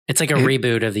 It's like a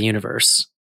reboot of the universe.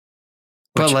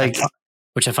 But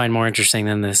which I find more interesting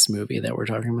than this movie that we're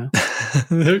talking about.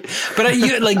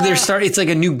 it's like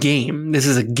a new game. This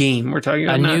is a game we're talking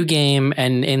about. A new game,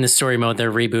 and in the story mode, they're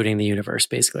rebooting the universe,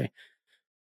 basically.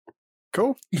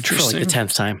 Cool. For Interesting. like the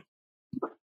 10th time.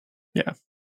 Yeah.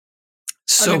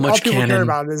 I mean, Much all people care canon.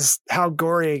 about is how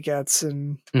gory it gets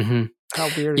and how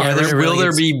weird Yeah, it is. really Will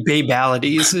there gets- be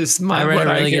babalities? I read a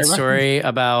really care good about. story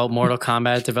about Mortal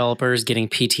Kombat developers getting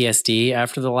PTSD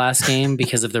after the last game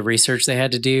because of the research they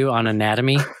had to do on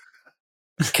anatomy.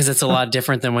 Because it's a lot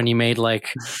different than when you made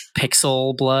like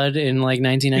Pixel Blood in like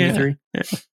 1993.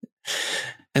 Yeah.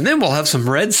 And then we'll have some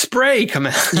red spray come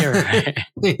out. You're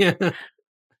right.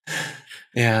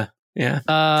 Yeah.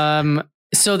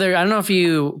 So there, I don't know if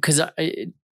because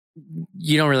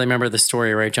you don't really remember the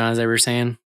story, right, John? As I were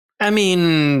saying. I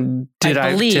mean, did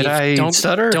I don't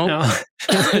stutter? Don't No.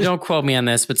 don't quote me on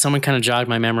this, but someone kind of jogged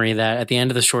my memory that at the end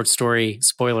of the short story,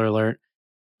 spoiler alert,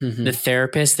 the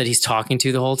therapist that he's talking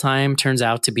to the whole time turns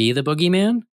out to be the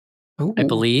boogeyman. Ooh. I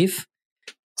believe.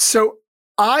 So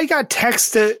I got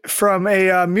texted from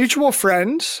a mutual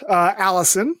friend,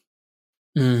 Allison,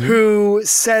 Mhm. who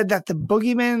said that the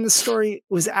boogeyman in the story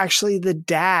was actually the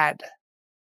dad.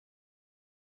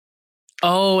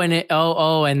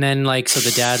 And then like so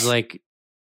the dad's like.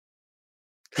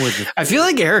 I feel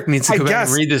like Eric needs to I go back and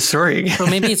guess. read this story again. So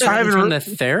maybe it's I haven't from the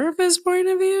therapist's point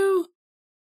of view.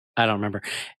 I don't remember.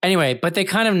 Anyway, but they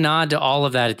kind of nod to all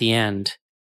of that at the end,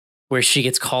 where she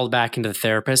gets called back into the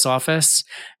therapist's office,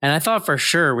 and I thought for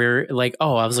sure we were like,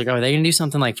 are they going to do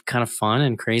something like kind of fun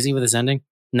and crazy with this ending?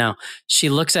 No, she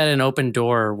looks at an open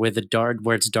door with a dark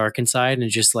where it's dark inside, and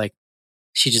just like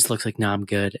she just looks like, "No, I'm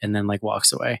good," and then like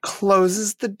walks away.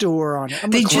 Closes the door on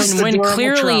it. They just-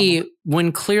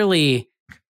 when clearly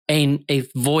a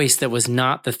voice that was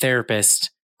not the therapist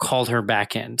called her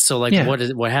back in. So like, Yeah.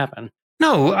 what happened?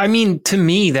 No, I mean, to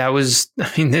me, that was,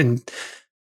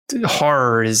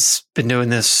 horror has been doing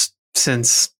this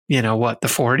since, the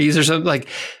 40s or something. Like,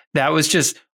 that was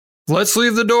just, let's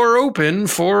leave the door open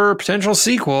for a potential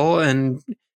sequel. And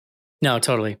No,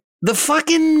 totally. the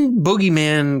fucking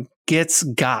boogeyman gets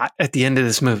got at the end of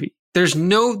this movie. This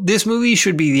movie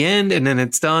should be the end and then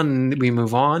it's done and we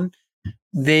move on.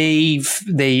 They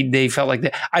felt like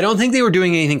that. I don't think they were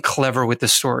doing anything clever with the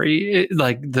story,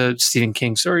 like the Stephen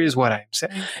King story is what I'm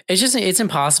saying. It's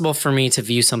impossible for me to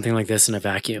view something like this in a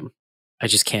vacuum. I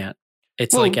just can't.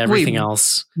 It's like everything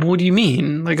else. What do you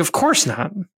mean? Like, of course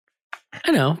not.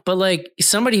 I know, but like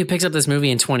somebody who picks up this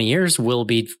movie in 20 years will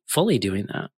be fully doing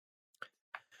that.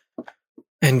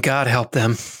 And God help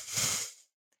them.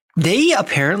 They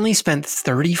apparently spent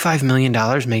 $35 million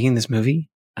making this movie.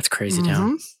 That's crazy,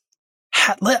 Town.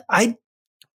 Apparently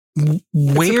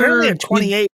at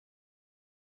 28,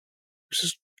 which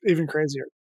is even crazier.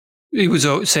 It was,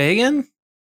 say again?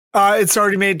 It's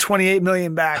already made 28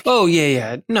 million back. Oh,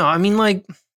 yeah. No, I mean, like,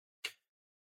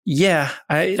 yeah.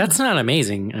 That's not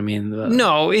amazing. I mean,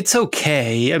 no, it's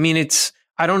okay. I mean,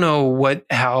 I don't know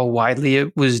how widely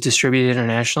it was distributed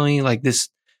internationally. Like this,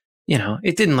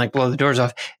 it didn't like blow the doors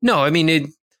off. No, I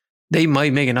mean, they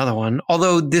might make another one.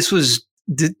 Although this was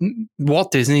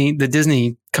Walt Disney, the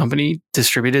Disney company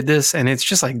distributed this, and it's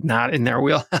just like not in their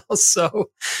wheelhouse. So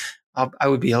I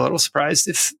would be a little surprised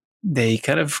if they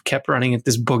kind of kept running at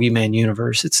this Boogeyman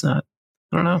universe. It's not,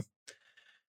 I don't know.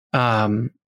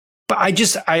 But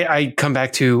I come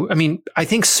back to, I mean, I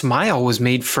think Smile was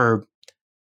made for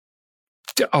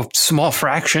a small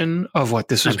fraction of what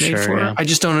this was made for. Yeah. I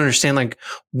just don't understand, like,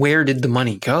 where did the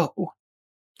money go?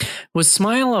 Was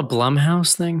Smile a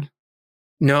Blumhouse thing?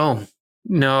 No,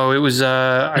 it was,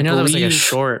 I know that was like a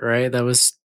short, right?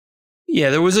 Yeah,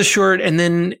 there was a short, and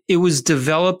then it was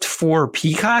developed for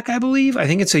Peacock, I believe. I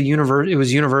think it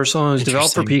was Universal, and it was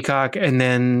developed for Peacock, and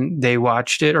then they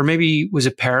watched it. Or maybe was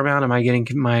it Paramount? Am I getting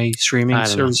my streaming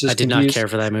services I did confused? Not care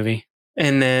for that movie.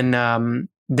 And then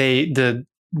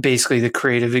basically the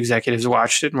creative executives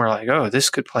watched it and were like, oh, this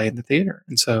could play in the theater.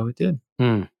 And so it did.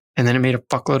 And then it made a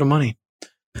fuckload of money.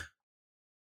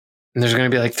 And there's going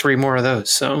to be like 3 more of those.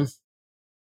 So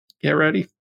get ready.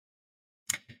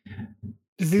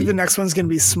 Do you think the next one's going to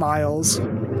be Smiles?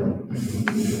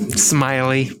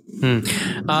 Smiley.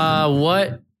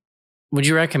 What would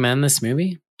you recommend this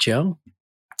movie, Joe?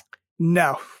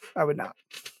 No, I would not.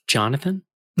 Jonathan?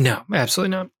 No,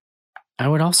 absolutely not. I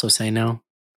would also say no.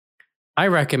 I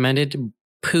recommended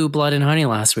Pooh, Blood, and Honey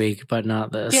last week, but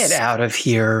not this. Get out of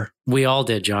here. We all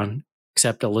did, John,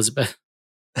 except Elizabeth.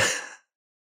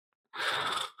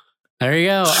 There you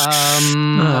go.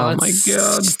 Oh my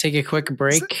God. Let's take a quick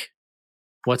break.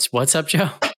 What's up, Joe?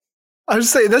 I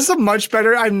was saying this is a much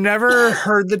better. I've never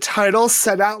heard the title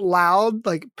said out loud,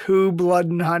 like Pooh, Blood,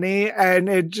 and Honey, and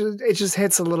it just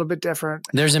hits a little bit different.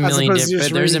 There's a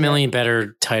million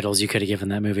better titles you could have given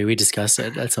that movie. We discussed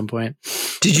it at some point.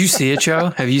 Did you see it,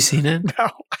 Joe? Have you seen it? No,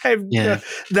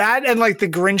 that and like the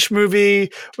Grinch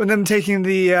movie when them taking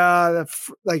the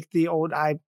old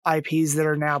IPs that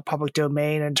are now public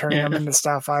domain and turning them into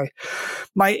stuff.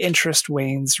 My interest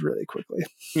wanes really quickly.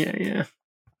 Yeah.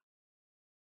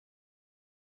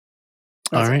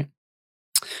 All right.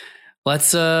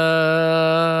 Let's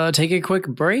take a quick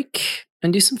break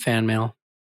and do some fan mail.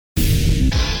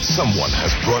 Someone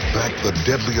has brought back the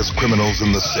deadliest criminals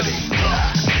in the city.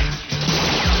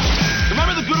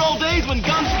 Remember the good old days when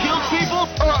guns killed people?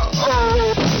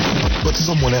 But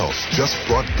someone else just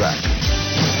brought back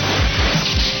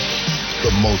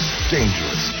the most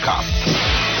dangerous cop.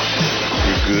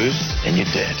 You're good and you're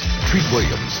dead. Treat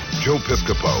Williams, Joe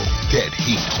Piscopo, Dead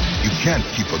Heat. You can't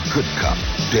keep a good cop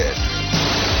dead.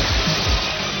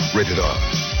 Rated R.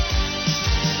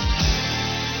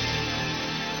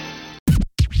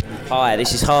 Hi,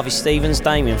 this is Harvey Stevens,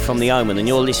 Damien from The Omen, and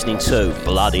you're listening to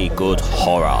Bloody Good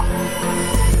Horror.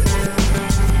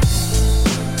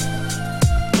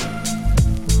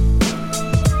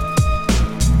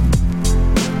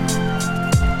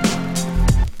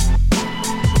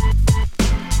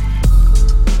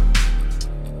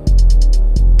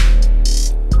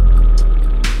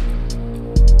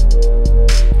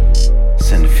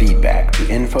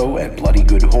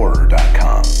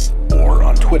 info@bloodygoodhorror.com or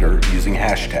on Twitter using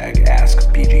hashtag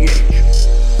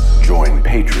AskBGH. Join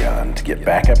Patreon to get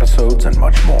back episodes and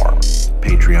much more.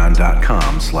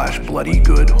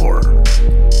 Patreon.com/bloodygoodhorror.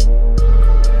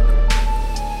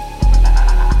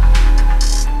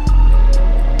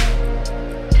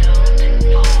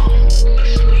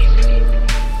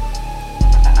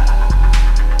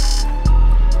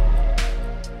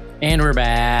 And we're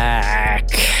back.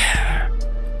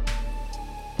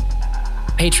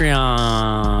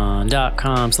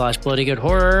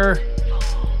 Patreon.com/bloodygoodhorror.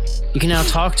 You can now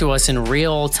talk to us in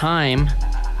real time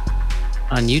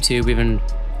on YouTube. We've been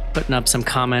putting up some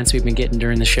comments we've been getting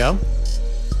during the show.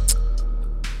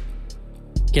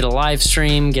 Get a live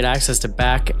stream, get access to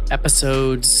back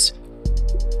episodes,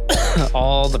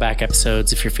 all the back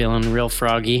episodes if you're feeling real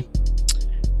froggy.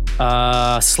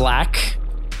 Slack.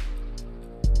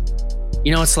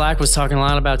 You know what Slack was talking a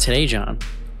lot about today, John?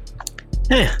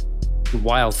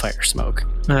 Wildfire smoke.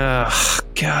 Oh,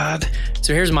 God.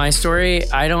 So here's my story.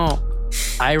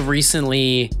 I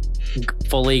recently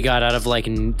fully got out of like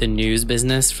the news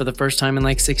business for the first time in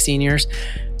like 16 years.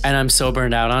 And I'm so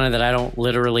burned out on it that I don't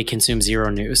literally consume zero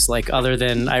news. Like other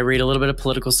than I read a little bit of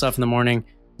political stuff in the morning.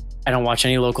 I don't watch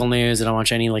any local news. I don't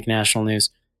watch any like national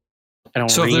news. I don't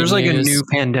So read if there's like news. a new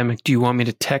pandemic, do you want me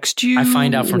to text you? I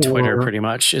find out from Twitter pretty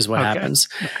much is what happens.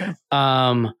 Okay.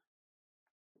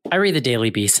 I read the Daily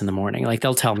Beast in the morning. Like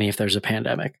they'll tell me if there's a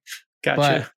pandemic. Gotcha.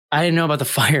 But I didn't know about the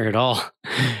fire at all.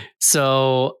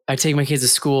 So I take my kids to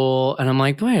school and I'm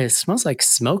like, boy, it smells like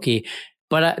smoky.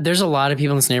 But there's a lot of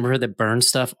people in this neighborhood that burn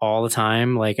stuff all the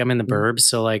time. Like I'm in the burbs.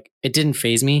 So like it didn't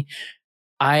faze me.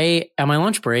 I, at my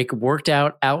lunch break, worked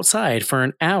out outside for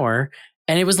an hour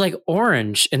and it was like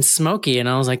orange and smoky. And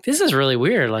I was like, this is really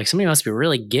weird. Like somebody must be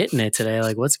really getting it today.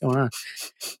 Like what's going on?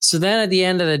 So then at the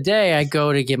end of the day, I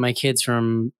go to get my kids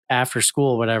from after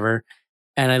school, whatever.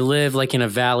 And I live like in a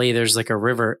valley. There's like a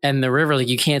river and the river, like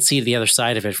you can't see the other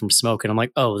side of it from smoke. And I'm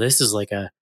like, oh, this is like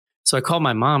so I called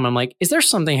my mom. I'm like, is there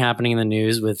something happening in the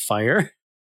news with fire?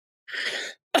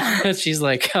 She's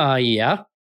like, yeah.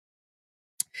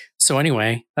 So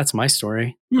anyway, that's my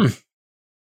story. So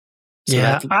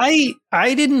yeah, I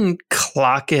didn't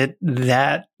clock it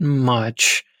that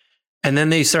much. And then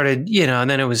they started, and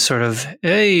then it was sort of,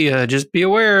 hey, just be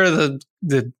aware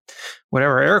the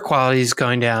whatever air quality is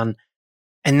going down.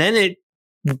 And then it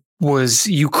was,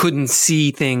 you couldn't see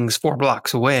things 4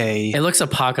 blocks away. It looks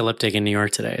apocalyptic in New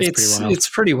York today. It's pretty wild. It's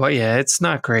pretty wild. Yeah, it's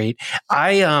not great.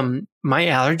 My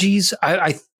allergies,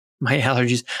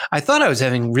 I thought I was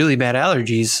having really bad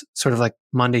allergies sort of like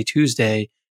Monday,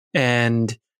 Tuesday.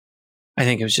 And I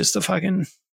think it was just the fucking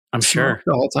I'm sure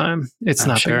the whole time. It's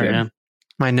not sure, big. yeah.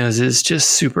 My nose is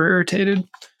just super irritated.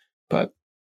 But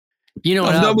you know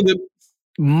what? I'm done with it.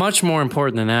 Much more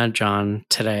important than that, John,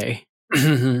 today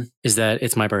is that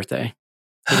it's my birthday.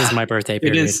 It is my birthday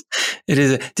period. It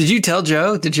is. Did you tell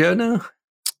Joe? Did Joe know?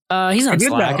 He's on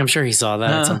Slack. I'm sure he saw that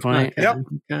at some point. Okay. Yep.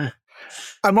 Okay.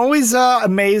 I'm always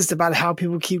amazed about how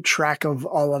people keep track of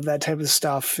all of that type of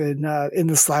stuff in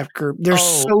the Slack group. They're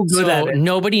so good at it.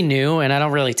 Nobody knew, and I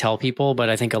don't really tell people, but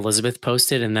I think Elizabeth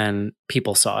posted, and then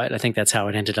people saw it. I think that's how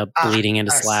it ended up bleeding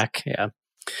into Slack. Yeah.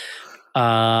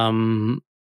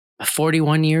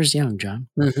 41 years young, John.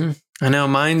 Mm-hmm. I know.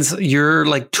 You're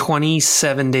like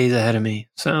 27 days ahead of me.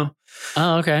 So.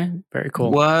 Oh, okay. Very cool.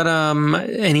 What,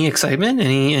 any excitement?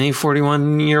 Any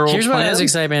 41-year-old Here's plans? why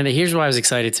I was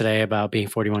excited today about being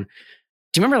 41. Do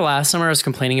you remember last summer I was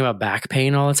complaining about back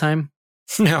pain all the time?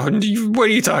 No, what are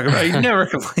you talking about? You never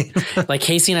complain. Like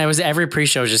Casey and I every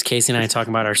pre-show was just Casey and I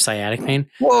talking about our sciatic pain.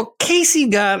 Well, Casey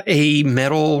got a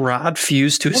metal rod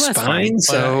fused to his spine. Fine,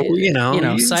 so,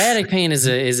 sciatic pain is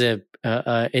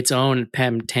its own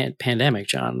pandemic,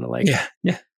 John. Like,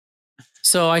 yeah.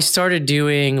 So I started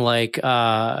doing like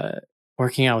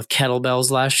working out with kettlebells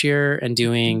last year and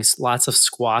doing lots of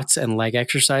squats and leg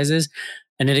exercises.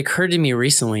 And it occurred to me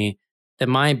recently that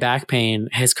my back pain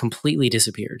has completely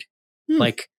disappeared,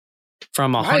 like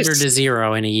from 100 to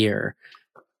 0 in a year.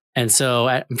 And so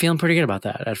I'm feeling pretty good about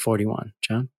that at 41,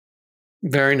 John.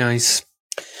 Very nice.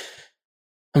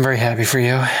 I'm very happy for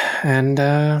you. And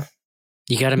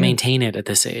you got to maintain it at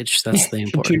this age. That's the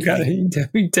important thing.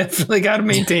 You definitely got to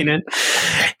maintain it.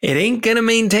 It ain't going to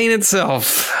maintain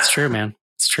itself. It's true, man.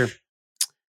 It's true.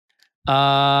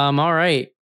 All right.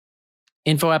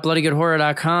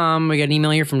 info@bloodygoodhorror.com. We got an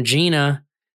email here from Gina.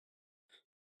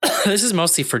 This is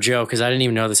mostly for Joe because I didn't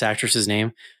even know this actress's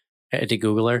name. I had to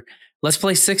Google her. Let's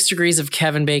play 6 Degrees of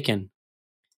Kevin Bacon.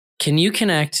 Can you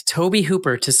connect Toby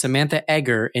Hooper to Samantha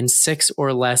Eggar in 6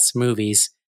 or less movies?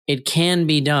 It can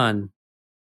be done.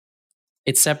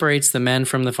 It separates the men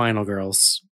from the final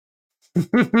girls.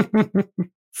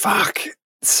 Fuck.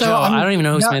 So Joe, I don't even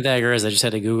know who Samantha Eggar is. I just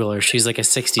had to Google her. She's like a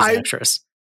 60s actress.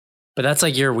 But that's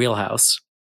like your wheelhouse.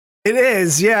 It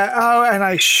is, yeah. Oh, and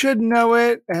I should know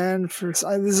it. And there's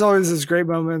always those great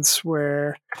moments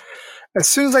where as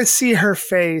soon as I see her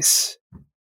face,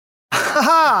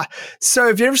 So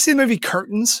have you ever seen the movie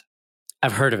Curtains?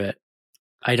 I've heard of it.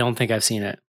 I don't think I've seen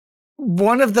it.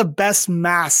 one of the best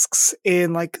masks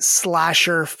in like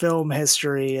slasher film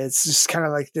history. It's just kind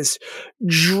of like this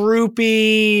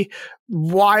droopy,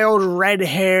 wild red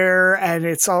hair, and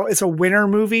it's a winter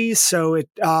movie, so it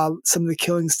some of the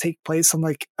killings take place on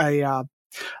like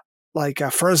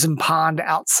a frozen pond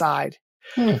outside.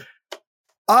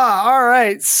 All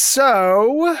right.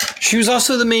 So she was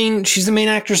also she's the main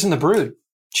actress in The Brood.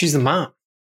 She's the mom.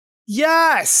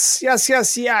 Yes. That's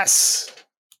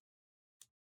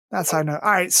how I know.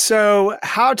 All right. So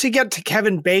how to get to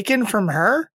Kevin Bacon from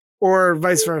her or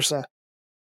vice versa?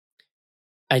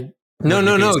 No.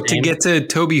 To get to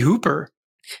Toby Hooper.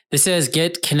 This says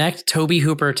connect Toby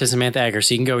Hooper to Samantha Eggar,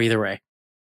 so you can go either way.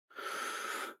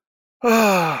 All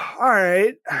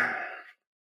right.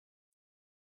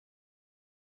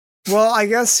 Well, I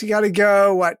guess you got to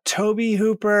go, Toby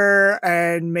Hooper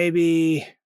and maybe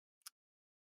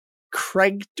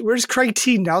Craig. Where's Craig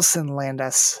T. Nelson land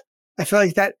us? I feel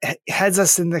like that heads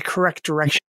us in the correct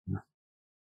direction.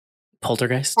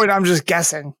 Poltergeist? Wait, I'm just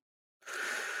guessing.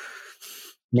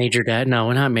 Major Dad?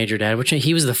 No, not Major Dad.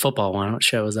 He was the football one. What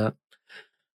show was that?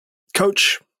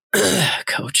 Coach.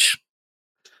 Coach.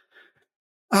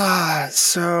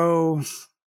 So...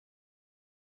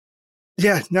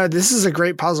 Yeah, no, this is a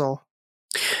great puzzle.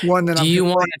 One that Do you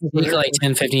want to take like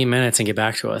 10, 15 minutes and get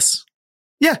back to us?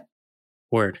 Yeah.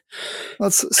 Word.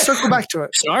 Let's circle back to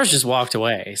it. Stars just walked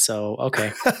away, so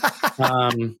okay.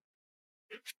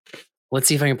 Let's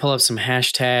see if I can pull up some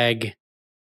hashtag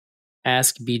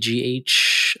Ask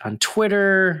BGH on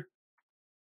Twitter.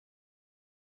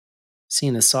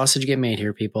 Seeing the sausage get made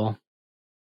here, people.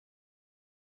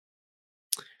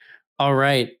 All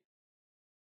right.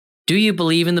 Do you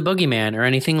believe in the boogeyman or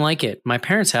anything like it? My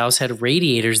parents' house had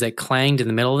radiators that clanged in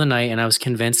the middle of the night, and I was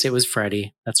convinced it was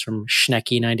Freddy. That's from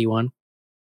Schnecky91.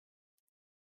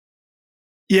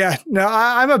 Yeah, no,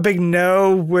 I'm a big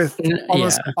no with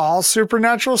almost all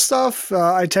supernatural stuff.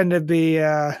 I tend to be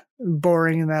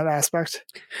boring in that aspect.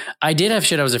 I did have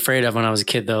shit I was afraid of when I was a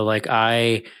kid, though. Like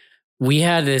we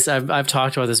had this. I've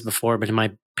talked about this before, but in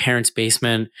my parents'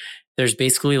 basement, there's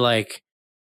basically like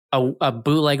a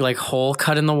bootleg like hole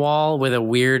cut in the wall with a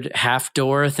weird half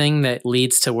door thing that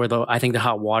leads to where I think the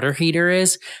hot water heater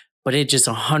is, but it just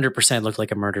 100% looked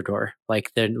like a murder door.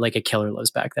 Like a killer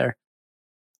lives back there.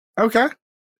 Okay.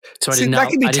 So I did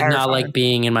not like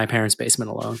being in my parents'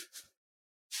 basement alone.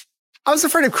 I was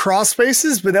afraid of crawl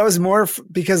spaces, but that was more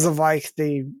because of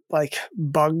the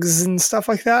bugs and stuff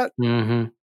like that. Mm-hmm.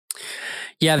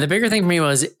 Yeah, the bigger thing for me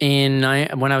was when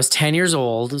I was 10 years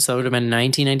old, so it would have been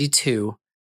 1992.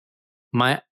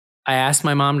 I asked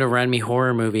my mom to rent me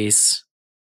horror movies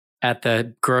at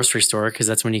the grocery store because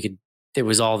that's when it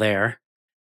was all there.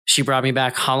 She brought me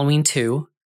back Halloween 2.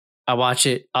 I watched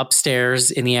it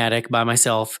upstairs in the attic by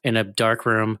myself in a dark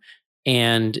room,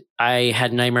 and I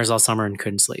had nightmares all summer and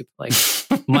couldn't sleep. Like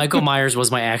Michael Myers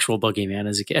was my actual boogeyman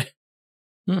as a kid.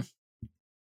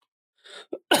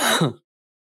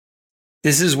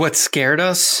 This is what scared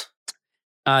us.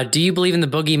 Do you believe in the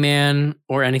boogeyman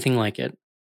or anything like it?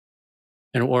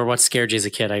 Or what scared you as a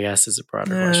kid, I guess, is a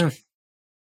broader question.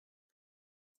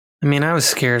 I mean, I was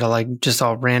scared of just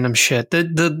all random shit.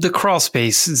 The crawl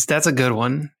space, that's a good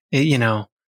one.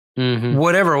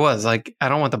 Whatever it was, I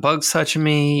don't want the bugs touching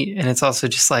me. And it's also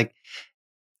just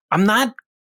I'm not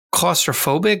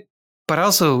claustrophobic, but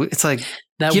also it's that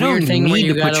you weird don't thing need where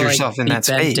you to put yourself in that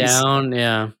space. Down.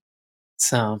 Yeah.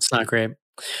 So it's not great.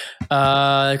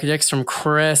 Next from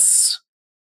Chris.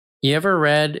 You ever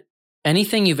read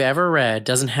anything you've ever read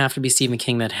doesn't have to be Stephen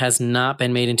King that has not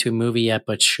been made into a movie yet,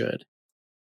 but should?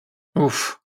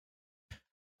 Oof.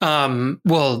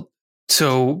 Well,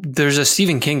 so there's a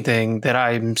Stephen King thing that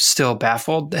I'm still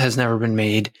baffled has never been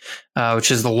made,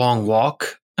 which is The Long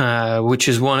Walk, which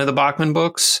is one of the Bachman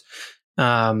books.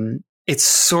 It's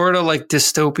sort of like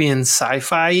dystopian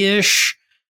sci-fi-ish.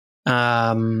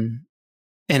 And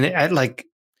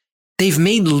they've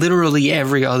made literally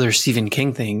every other Stephen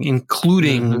King thing,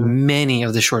 including many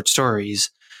of the short stories.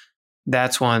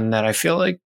 That's one that I feel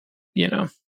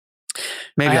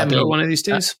maybe I'll do it one of these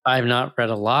days. I've not read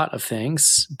a lot of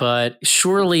things, but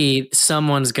surely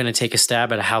someone's going to take a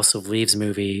stab at a House of Leaves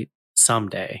movie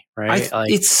someday, right?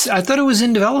 I thought it was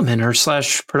in development or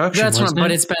 / production. That's right,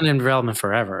 but it's been in development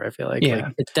forever. I feel like,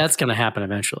 that's going to happen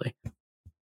eventually.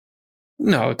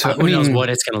 No, who knows what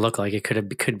it's going to look like? It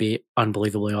could be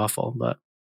unbelievably awful, but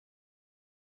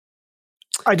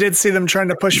I did see them trying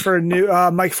to push for a new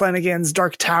Mike Flanagan's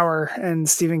Dark Tower, and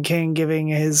Stephen King giving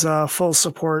his full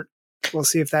support. We'll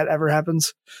see if that ever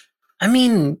happens. I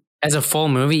mean, as a full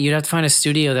movie, you'd have to find a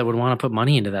studio that would want to put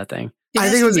money into that thing. I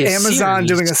think it was Amazon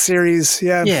doing a series.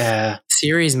 Yeah.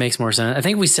 series makes more sense. I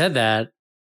think we said that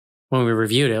when we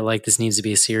reviewed it, like this needs to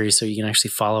be a series so you can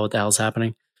actually follow what the hell's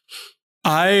happening.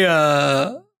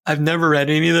 I've never read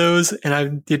any of those, and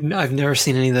I've never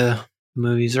seen any of the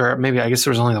movies, or maybe I guess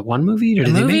there was only the one movie. The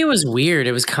movie was weird.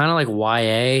 It was kind of like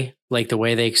YA, like the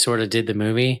way they sort of did the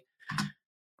movie.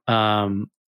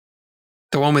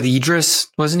 The one with Idris,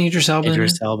 wasn't Idris Elba?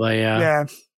 Idris Elba,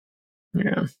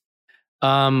 yeah.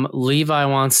 Levi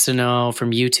wants to know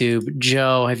from YouTube,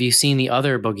 Joe, have you seen the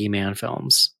other Boogeyman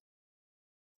films?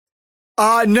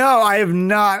 No, I have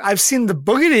not. I've seen the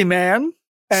Boogeyman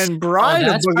and Bride of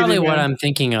That's Boogeyman. probably what I'm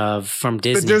thinking of from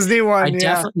Disney. The Disney one,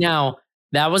 Now,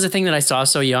 that was a thing that I saw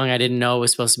so young, I didn't know it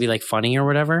was supposed to be like funny or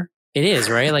whatever. It is,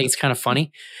 right? Like it's kind of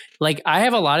funny. Like I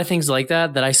have a lot of things like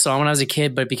that I saw when I was a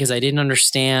kid, but because I didn't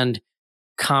understand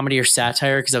comedy or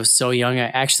satire because I was so young, I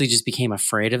actually just became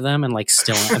afraid of them and like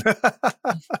still am.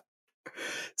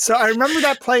 So I remember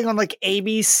that playing on like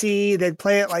ABC. They'd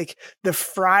play it like the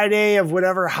Friday of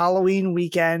whatever Halloween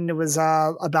weekend it was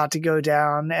about to go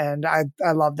down. And I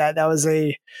love that. That was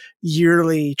a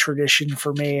yearly tradition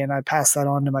for me. And I passed that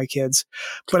on to my kids.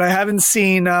 But I haven't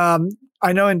seen, I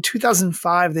know in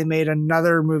 2005, they made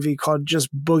another movie called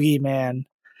just Boogeyman.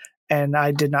 And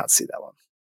I did not see that one.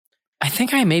 I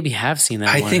think I maybe have seen that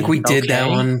one. I think we did that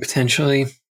one potentially.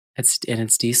 It's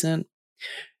decent.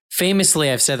 Famously,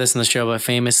 I've said this in the show, but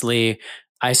famously,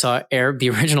 I saw the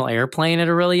original Airplane at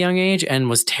a really young age and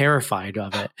was terrified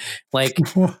of it. Like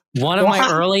one of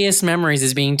my earliest memories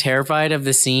is being terrified of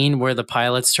the scene where the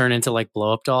pilots turn into like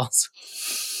blow up dolls.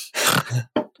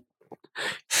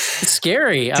 It's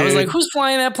scary. Dude, I was like, who's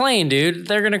flying that plane, dude?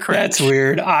 They're going to crash. That's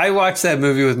weird. I watched that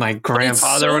movie with my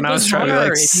grandfather when I was probably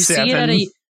like 7.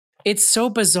 It's so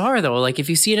bizarre though. Like if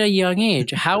you see it at a young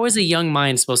age, how is a young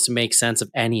mind supposed to make sense of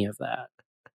any of that?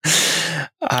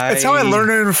 That's how I learned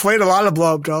to inflate a lot of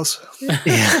blow up dolls.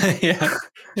 Yeah.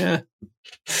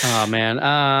 Oh man.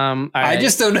 I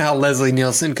just don't know how Leslie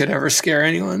Nielsen could ever scare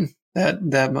anyone. That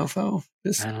mofo.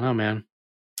 I don't know, man.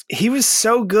 He was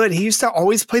so good. He used to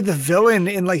always play the villain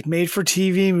in like made for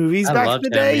TV movies back in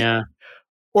the day. Yeah.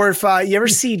 Or if you ever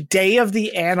see Day of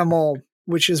the Animal,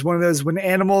 which is one of those when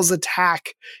animals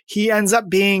attack, he ends up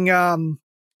being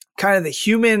kind of the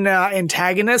human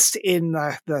antagonist in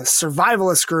the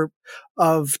survivalist group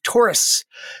of tourists.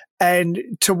 And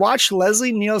to watch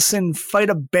Leslie Nielsen fight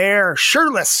a bear,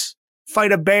 shirtless,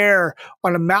 fight a bear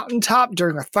on a mountaintop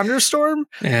during a thunderstorm,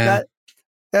 that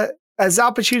as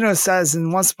Al Pacino says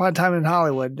in Once Upon a Time in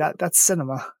Hollywood, that's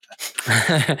cinema.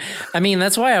 I mean,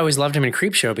 that's why I always loved him in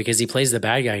Creepshow, because he plays the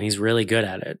bad guy and he's really good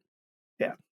at it.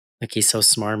 Yeah. Like he's so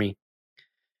smarmy.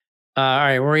 All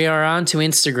right, we are on to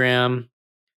Instagram.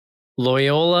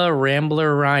 Loyola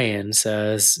Rambler Ryan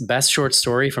says, best short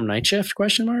story from Night Shift, ?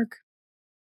 I'd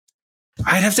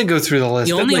have to go through the list.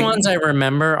 The only ones I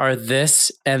remember are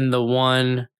this and the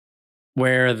one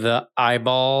where the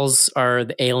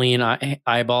alien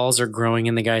eyeballs are growing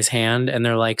in the guy's hand and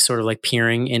they're like sort of like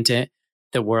peering into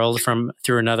the world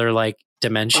through another like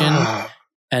dimension.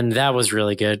 And that was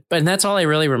really good. And that's all I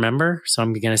really remember. So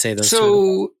I'm going to say those two.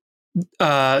 So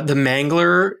the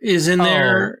Mangler is in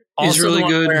there. Is really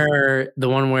good. The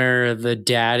one where the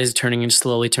dad is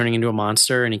slowly turning into a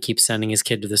monster and he keeps sending his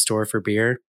kid to the store for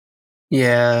beer.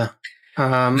 Yeah.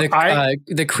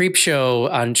 The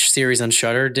Creepshow series on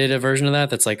Shudder did a version of that.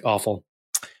 That's like awful.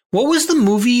 What was the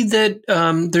movie that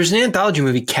there's an anthology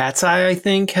movie, Cat's Eye, I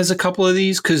think, has a couple of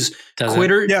these because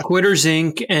Quitters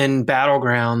Inc. and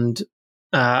Battleground,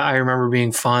 I remember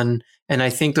being fun. And I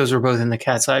think those were both in the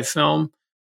Cat's Eye film.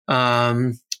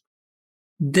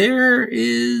 There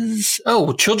is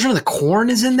Children of the Corn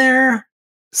is in there.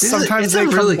 Sometimes they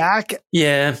come back.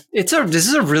 Yeah, this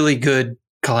is a really good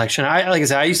collection. Like I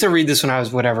said, I used to read this when I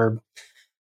was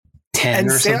 10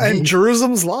 or something. And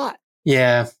Jerusalem's Lot.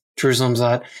 Yeah, Jerusalem's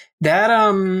Lot. That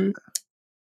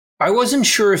I wasn't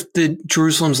sure if the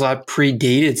Jerusalem's Lot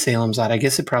predated Salem's Lot. I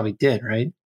guess it probably did,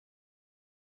 right?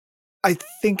 I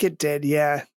think it did.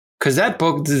 Yeah, because that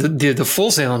book, the full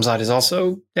Salem's Lot, is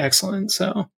also excellent.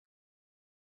 So.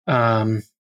 Yeah,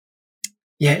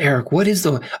 Eric, what is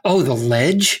the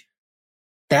Ledge?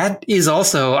 That is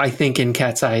also, I think, in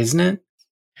Cat's Eye, isn't it?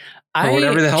 Or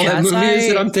whatever the hell that movie is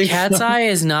that I'm thinking. Cat's Eye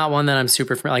is not one that I'm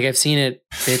super familiar. Like I've seen it,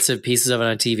 bits of pieces of it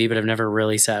on TV, but I've never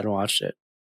really sat and watched it.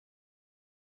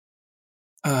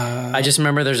 I just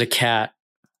remember there's a cat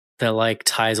that like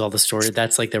ties all the story.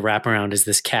 That's like the wraparound is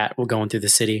this cat going through the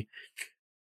city.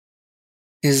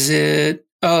 Is it?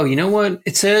 Oh, you know what?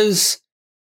 It says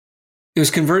it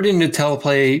was converted into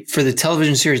teleplay for the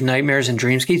television series Nightmares and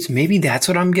Dreamscapes. Maybe that's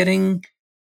what I'm getting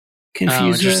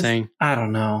confused with. I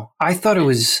don't know. I thought it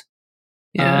was.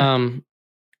 Yeah.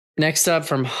 Next up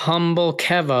from Humble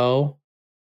Kevo.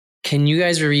 Can you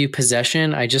guys review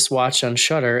Possession? I just watched on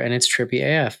Shudder and it's trippy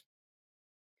AF.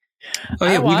 Oh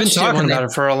yeah, we've been talking about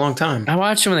it for a long time. I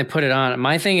watched it when they put it on.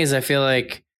 My thing is I feel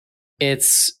like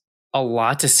it's a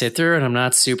lot to sit through and I'm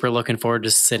not super looking forward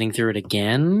to sitting through it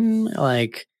again.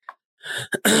 Like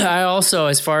I also,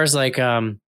 as far as like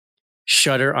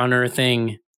Shudder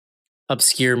unearthing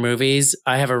obscure movies,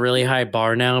 I have a really high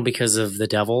bar now because of The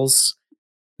Devils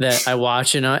that I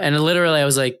watch and literally I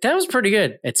was like, that was pretty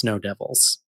good. It's no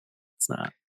Devils. It's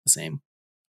not the same.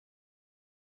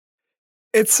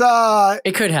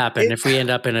 It could happen if we end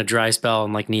up in a dry spell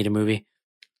and like need a movie.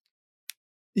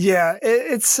 Yeah,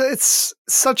 it's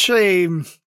such a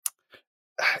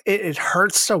it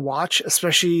hurts to watch,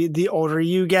 especially the older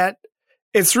you get.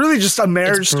 It's really just a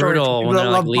marriage story. It's brutal when they're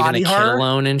like leaving a kid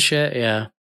alone and shit. Yeah.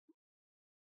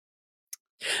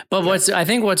 But I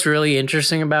think what's really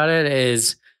interesting about it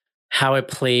is how it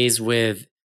plays with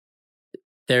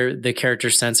the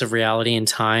character's sense of reality and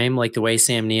time, like the way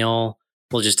Sam Neill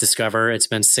will just discover it's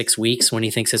been 6 weeks when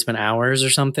he thinks it's been hours or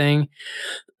something.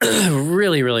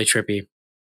 Really, really trippy.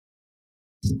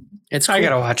 It's cool. I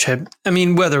gotta watch it. I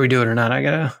mean, whether we do it or not,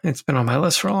 it's been on my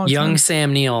list for a long time. Young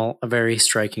Sam Neill, a very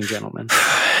striking gentleman.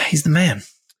 He's the man.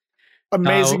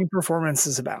 Amazing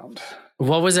performances abound.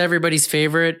 What was everybody's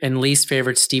favorite and least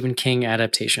favorite Stephen King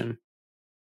adaptation?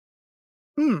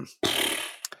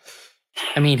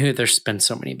 I mean, there's been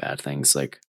so many bad things.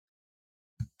 Like,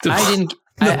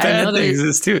 bad things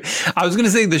is too. I was going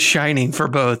to say The Shining for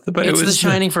both, but it was The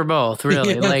Shining for both.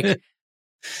 Really, and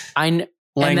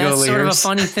that's sort of a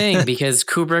funny thing because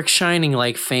Kubrick's Shining,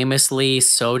 like, famously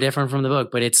so different from the book,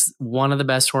 but it's one of the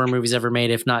best horror movies ever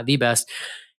made, if not the best.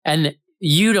 And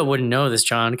you wouldn't know this,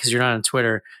 John, because you're not on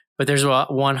Twitter, but there's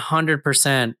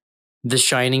 100% the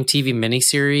Shining TV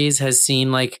miniseries has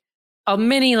seen like a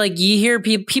mini, like you hear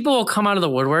people will come out of the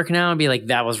woodwork now and be like,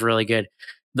 that was really good.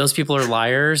 Those people are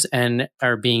liars and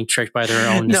are being tricked by their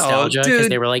own nostalgia because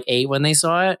they were like 8 when they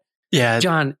saw it. Yeah.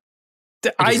 John,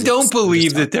 I don't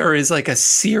believe that there is like a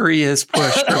serious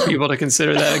push for people to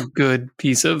consider that a good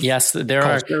piece of Yes, there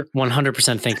culture. Are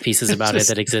 100% think pieces about it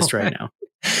that exist right now.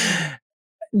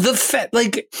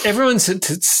 Like everyone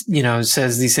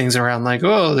says these things around like,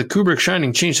 oh, the Kubrick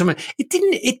Shining changed so much.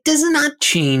 It does not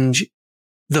change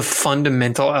the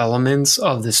fundamental elements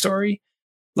of the story.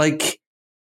 Like,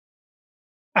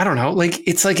 I don't know, like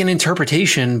it's like an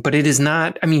interpretation, but it is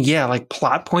not. I mean, yeah, like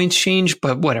plot points change,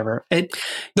 but whatever. The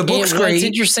book's great. What's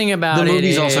interesting about the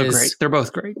movie's also great. They're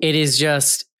both great. It is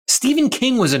just Stephen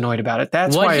King was annoyed about it.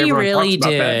 That's why everyone talks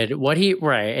about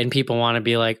that. And people want to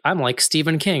be like, I'm like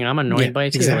Stephen King. I'm annoyed by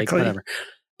it too. Exactly. Like whatever.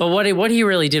 But what he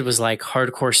really did was like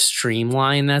hardcore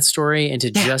streamline that story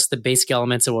into just the basic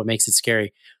elements of what makes it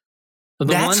scary.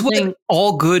 That's what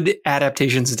all good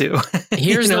adaptations do.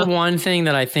 Here's the one thing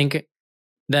that I think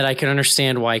that I can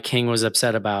understand why King was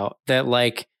upset about. That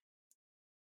like,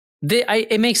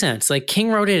 it makes sense. Like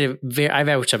King wrote it,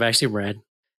 which I've actually read.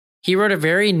 He wrote a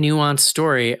very nuanced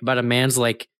story about a man's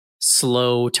like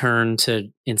slow turn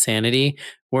to insanity.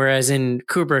 Whereas in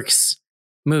Kubrick's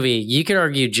movie, you could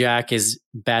argue Jack is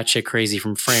batshit crazy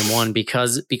from frame one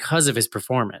because of his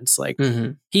performance. Like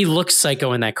he looks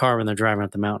psycho in that car when they're driving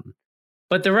up the mountain.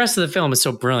 But the rest of the film is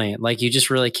so brilliant. Like you just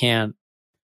really can't,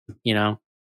 Yeah.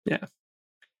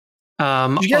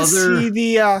 Did you guys see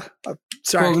the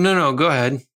sorry. Well, no, go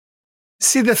ahead.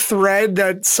 See the thread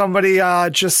that somebody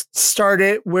just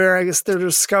started where I guess they're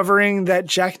discovering that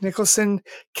Jack Nicholson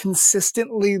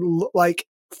consistently like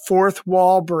fourth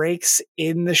wall breaks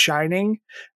in The Shining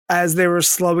as they were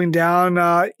slowing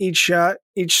down each I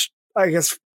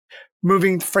guess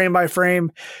moving frame by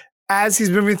frame. As he's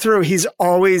moving through, he's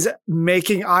always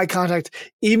making eye contact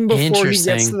even before he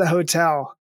gets to the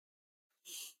hotel.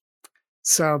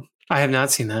 So I have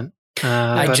not seen that.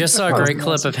 I just saw a great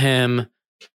clip of him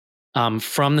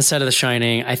from the set of The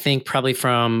Shining. I think probably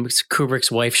from Kubrick's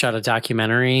wife shot a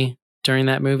documentary during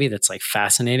that movie that's like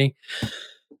fascinating.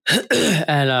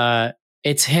 And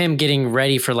it's him getting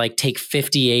ready for like take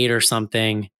 58 or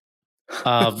something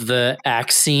of the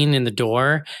axe scene in the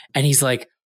door. And he's like,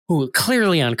 ooh,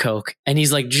 clearly on coke. And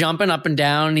he's like jumping up and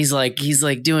down. And he's like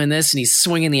doing this and he's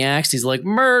swinging the axe. He's like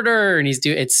murder. And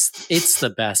it's the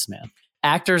best, man.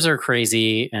 Actors are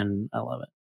crazy and I love it.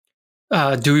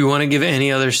 Do we want to give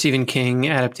any other Stephen King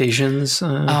adaptations?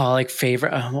 Like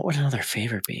favorite. What would another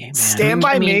favorite be? Man. Stand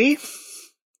By Me.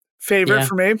 Favorite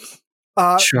for me.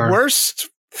 Sure. Worst,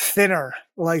 Thinner.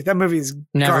 Like that movie's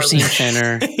never garbage. seen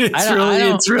Thinner.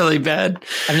 It's really bad.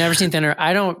 I've never seen Thinner.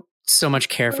 I don't so much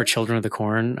care for Children of the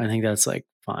Corn. I think that's like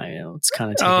fine. It's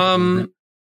kind of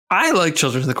I like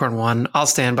Children of the Corn 1. I'll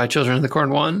stand by Children of the Corn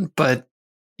 1, but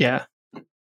yeah.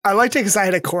 I liked it because I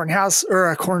had a cornfield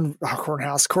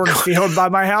by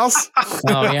my house.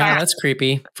 Oh yeah, that's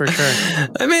creepy for sure.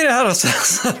 I made a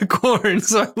house out of corn,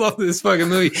 so I love this fucking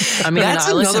movie. I mean, That's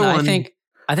another one.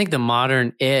 I think the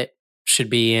modern It should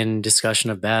be in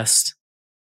discussion of best.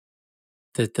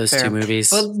 Those two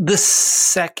movies. Well, the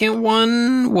second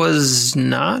one was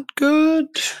not good.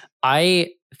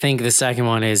 I think the second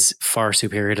one is far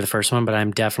superior to the first one, but I'm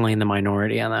definitely in the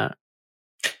minority on that.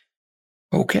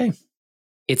 Okay.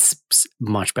 It's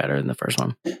much better than the first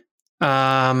one.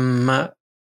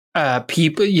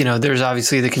 People, there's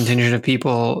obviously the contingent of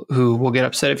people who will get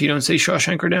upset if you don't say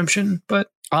Shawshank Redemption, but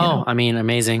I mean,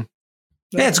 amazing.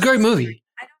 Yeah, it's a great movie.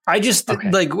 I just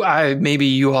maybe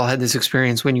you all had this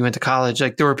experience when you went to college.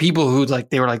 Like there were people who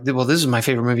they were like, well, this is my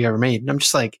favorite movie ever made. And I'm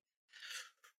just like,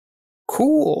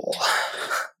 cool.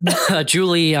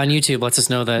 Julie on YouTube lets us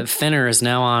know that Thinner is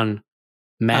now on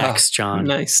Max, John.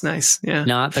 Nice. Yeah.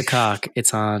 Not the cock.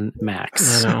 It's on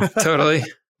Max. I know. Totally.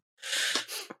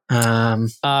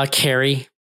 Carrie.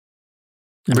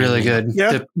 Really good.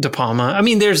 Yeah. De Palma. I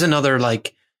mean, there's another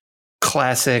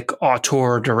classic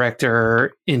auteur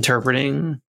director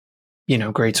interpreting,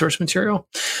 great source material.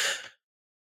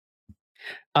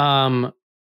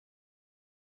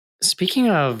 Speaking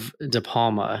of De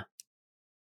Palma.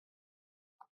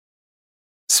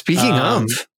 Speaking of.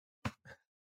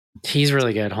 He's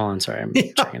really good. Hold on, sorry. I'm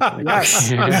checking something.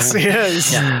 Yes, he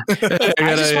is. Yeah. I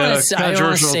just want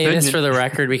to say this for the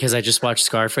record because I just watched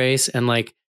Scarface and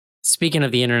speaking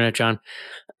of the internet, John,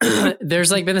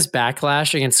 there's been this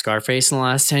backlash against Scarface in the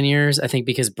last 10 years. I think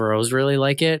because bros really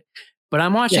like it, but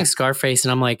I'm watching Scarface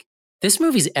and I'm like, this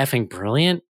movie's effing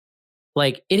brilliant.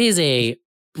 It is a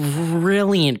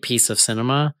brilliant piece of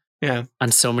cinema. Yeah,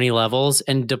 on so many levels,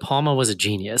 and De Palma was a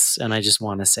genius, and I just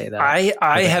want to say that.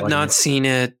 I have not seen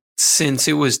it since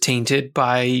it was tainted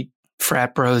by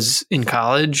frat bros in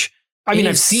college. I mean,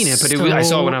 I've seen it, but I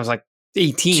saw it when I was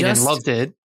 18 and loved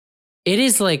it. It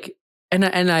is and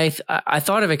I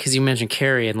thought of it because you mentioned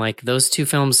Carrie, and those two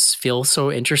films feel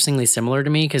so interestingly similar to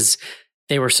me because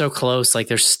they were so close.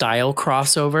 Their style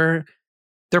crossover.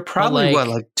 They're probably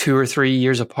 2 or 3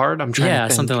 years apart. I'm trying to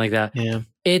think. Something like that. Yeah,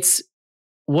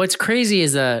 What's crazy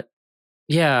is that,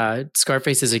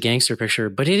 Scarface is a gangster picture,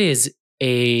 but it is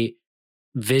a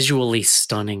visually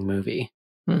stunning movie.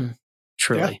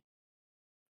 Truly. Yeah.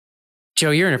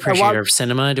 Joe, you're an appreciator of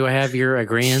cinema. Do I have your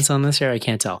agreements on this here? I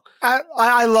can't tell.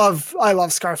 I love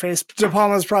Scarface. De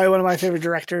Palma is probably one of my favorite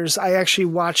directors. I actually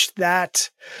watched that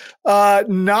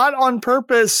not on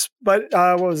purpose, but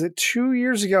what was it, 2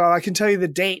 years ago? I can tell you the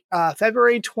date,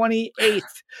 February 28th,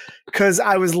 because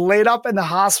I was laid up in the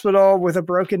hospital with a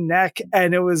broken neck,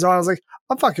 and I was like,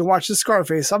 I'm fucking watching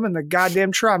Scarface. I'm in the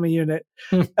goddamn trauma unit.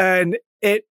 And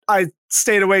I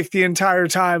stayed awake the entire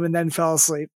time and then fell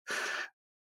asleep.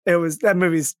 That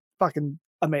movie's fucking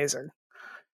amazing.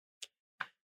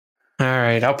 All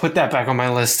right, I'll put that back on my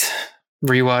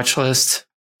rewatch list.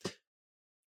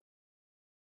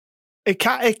 It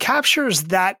captures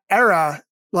that era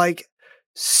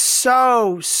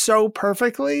so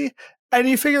perfectly, and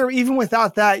you figure even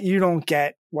without that, you don't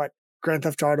get what Grand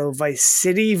Theft Auto Vice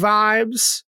City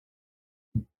vibes,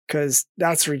 because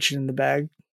that's reaching in the bag.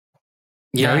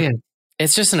 Yeah,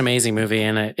 it's just an amazing movie,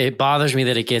 and it bothers me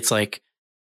that it gets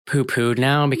poo-pooed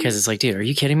now because it's dude, are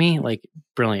you kidding me?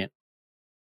 Brilliant.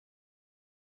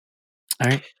 All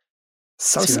right.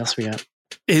 So let's see what else we got.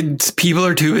 People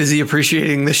are too busy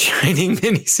appreciating the Shining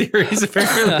miniseries,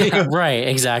 apparently. Right,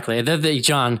 exactly.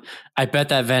 John, I bet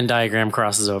that Venn diagram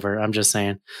crosses over. I'm just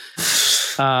saying.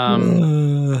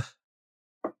 I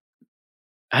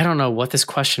don't know what this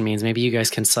question means. Maybe you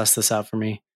guys can suss this out for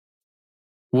me.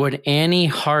 Would Annie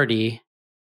Hardy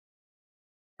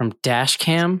from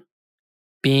Dashcam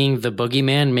being the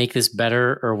Boogeyman make this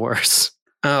better or worse?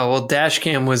 Oh, well,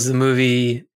 Dashcam was the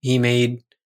movie he made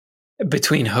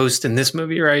between Host and this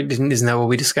movie, right? Isn't that what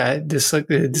we decided?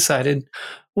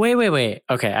 Wait.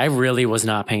 Okay, I really was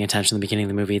not paying attention at the beginning of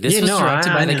the movie. This was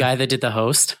directed by the guy that did the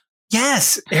Host?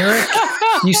 Yes, Eric,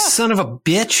 you son of a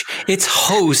bitch. It's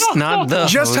Host, not the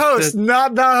Just Host,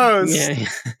 not the Host. Yeah.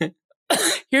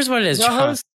 Here's what it is,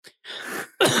 John.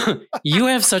 You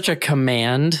have such a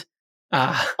command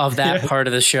of that part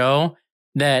of the show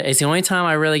that it's the only time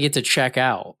I really get to check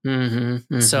out.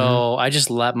 So I just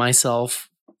let myself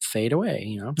fade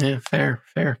away, Yeah, fair.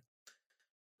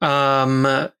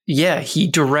 He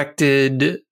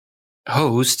directed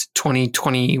Host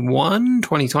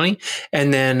 2020,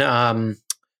 and then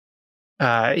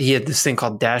he had this thing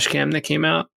called Dashcam that came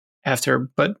out after,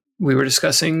 but we were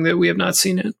discussing that we have not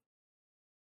seen it.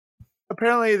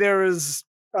 apparently there was.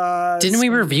 Didn't we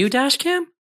review Dashcam?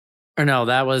 Or no,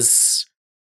 that was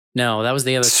the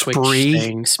other Switch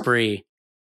thing. Spree.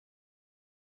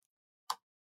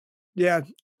 Yeah,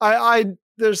 I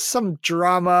there's some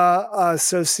drama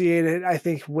associated, I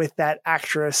think, with that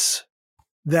actress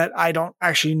that I don't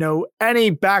actually know any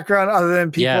background other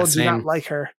than people do not like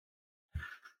her.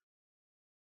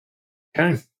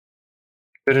 Okay.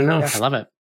 Good enough. I love it.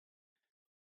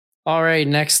 All right,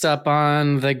 next up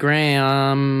on the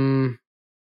gram.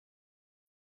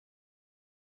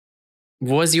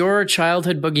 Was your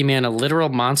childhood boogeyman a literal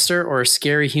monster or a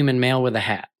scary human male with a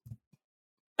hat?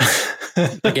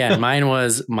 Again, mine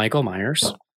was Michael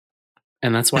Myers.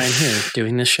 And that's why I'm here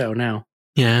doing this show now.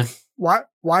 Yeah.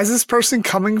 Why is this person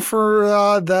coming for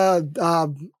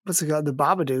what's it called? The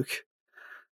Babadook?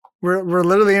 We're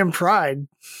literally in Pride.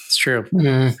 It's true.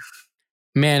 Mm.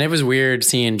 Man, it was weird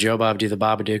seeing Joe Bob do the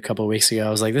Babadook a couple of weeks ago. I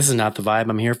was like, this is not the vibe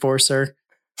I'm here for, sir.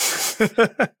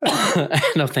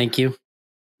 No, thank you.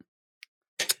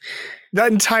 That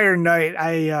entire night,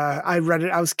 I read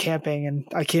it. I was camping, and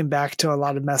I came back to a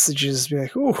lot of messages, be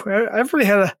like, "Ooh, everybody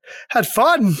had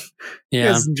fun. Yeah, you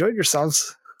guys enjoyed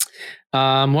yourselves."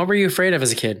 What were you afraid of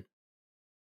as a kid?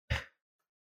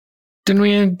 Didn't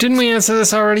we answer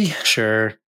this already?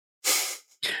 Sure.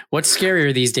 What's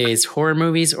scarier these days, horror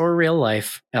movies or real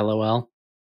life? LOL.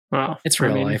 Well, it's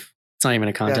real life. It's not even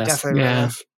a contest. Yeah, definitely real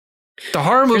life. The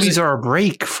horror movies are a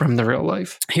break from the real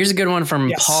life. Here's a good one from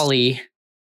Polly.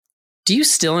 Do you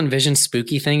still envision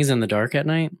spooky things in the dark at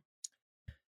night?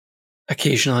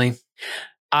 Occasionally.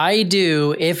 I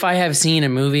do if I have seen a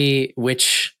movie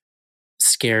which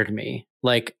scared me.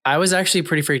 Like, I was actually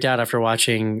pretty freaked out after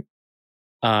watching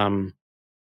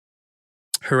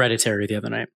Hereditary the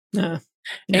other night. Yeah.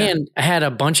 And I had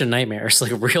a bunch of nightmares,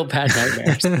 like real bad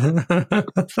nightmares.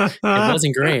 It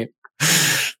wasn't great.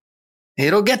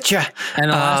 It'll get you.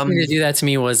 And the last thing to do that to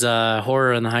me was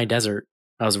Horror in the High Desert.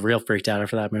 I was real freaked out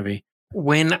after that movie.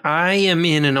 When I am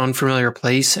in an unfamiliar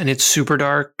place and it's super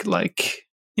dark, like,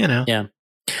 you know. Yeah.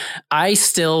 I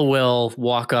still will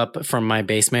walk up from my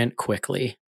basement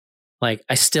quickly. Like,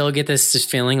 I still get this just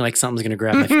feeling like something's going to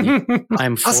grab my feet.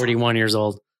 I'm 41 years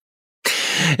old.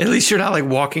 At least you're not like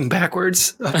walking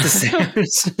backwards up the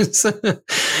stairs.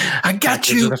 I got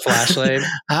you. With a flashlight.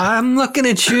 I'm looking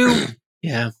at you.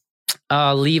 Yeah.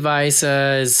 Levi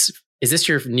says, is this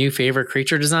your new favorite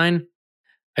creature design?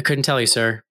 I couldn't tell you,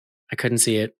 sir. I couldn't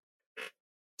see it.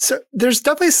 So there's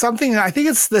definitely something, I think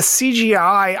it's the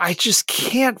CGI. I just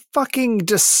can't fucking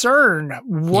discern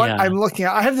what I'm looking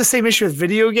at. I have the same issue with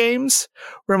video games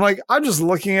where I'm like, I'm just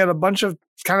looking at a bunch of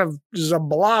kind of just a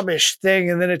blobbish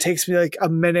thing. And then it takes me like a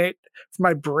minute for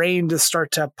my brain to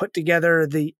start to put together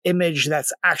the image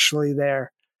that's actually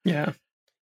there. Yeah.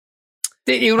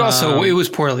 It would also, it was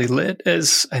poorly lit,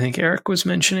 as I think Eric was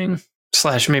mentioning,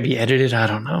 / maybe edited. I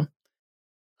don't know.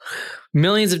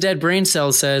 Millions of Dead Brain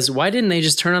Cells says, why didn't they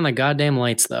just turn on the goddamn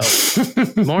lights, though?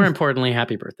 More importantly,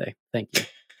 happy birthday. Thank you.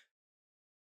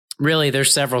 Really,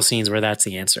 there's several scenes where that's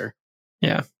the answer.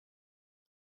 Yeah.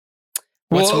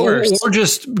 What's worse? Or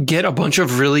just get a bunch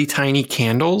of really tiny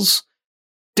candles.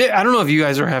 I don't know if you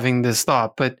guys are having this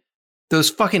thought, but those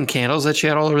fucking candles that she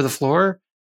had all over the floor,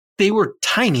 they were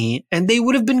tiny and they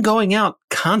would have been going out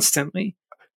constantly.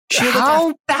 She had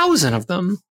like 1,000 of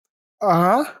them.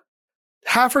 Uh-huh.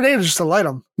 Half her day just to light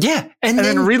them. Yeah. And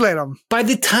then relight them. By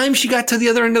the time she got to the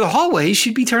other end of the hallway,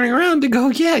 she'd be turning around to go,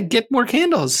 get more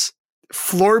candles.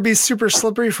 Floor be super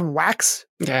slippery from wax.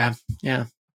 Yeah. Yeah.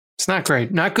 It's not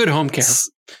great. Not good home care.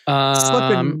 Slip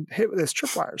and hit with his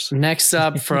tripwires. Next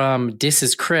up from This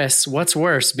is Chris. What's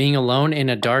worse, being alone in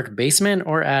a dark basement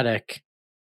or attic?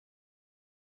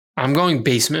 I'm going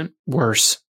basement.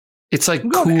 Worse. It's like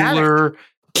cooler,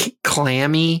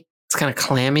 clammy. It's kind of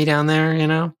clammy down there, you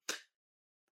know?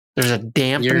 There's a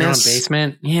dampness. You're going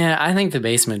basement? Yeah, I think the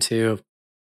basement too.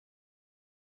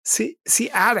 See,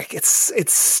 attic. It's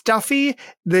stuffy.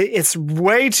 It's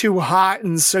way too hot,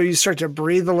 and so you start to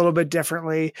breathe a little bit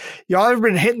differently. Y'all ever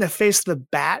been hit in the face with a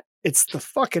bat? It's the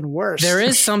fucking worst. There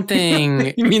is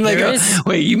something. You mean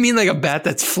you mean like a bat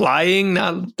that's flying,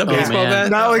 not the baseball bat?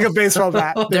 Not like a baseball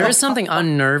bat. There is something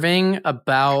unnerving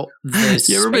about this.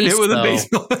 You ever been hit with a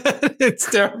baseball bat? It's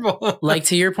terrible. Like,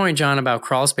 to your point, John, about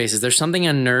crawl spaces, there's something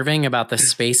unnerving about the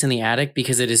space in the attic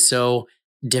because it is so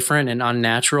different and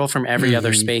unnatural from every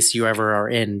other space you ever are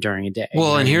in during a day.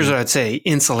 Well, and here's what I'd say.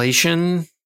 Insulation.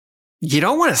 You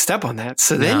don't want to step on that.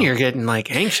 So then you're getting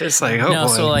like anxious. Like, oh boy.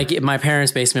 So like in my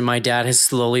parents' basement, my dad has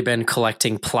slowly been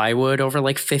collecting plywood over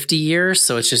like 50 years.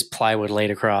 So it's just plywood laid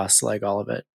across like all of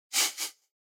it.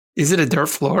 Is it a dirt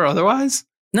floor otherwise?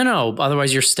 No.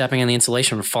 Otherwise, you're stepping on the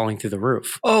insulation and falling through the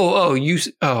roof.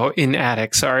 In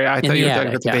attic. Sorry, I thought you were talking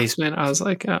about the basement. I was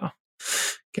like, oh,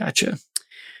 gotcha.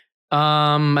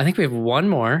 I think we have one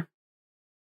more.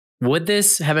 Would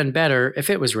this have been better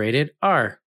if it was rated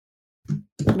R?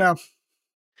 No.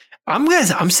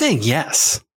 I'm saying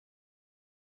yes.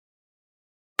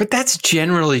 But that's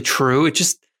generally true. It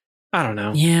just, I don't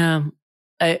know. Yeah.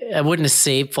 I wouldn't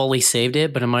have fully saved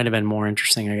it, but it might have been more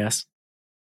interesting, I guess.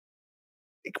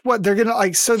 What they're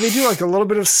gonna so they do like a little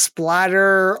bit of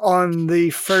splatter on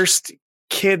the first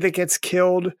kid that gets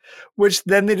killed, which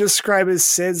then they describe as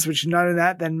SIDS, which none of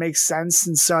that then makes sense.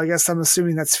 And so I guess I'm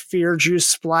assuming that's fear juice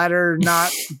splatter,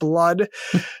 not blood.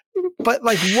 But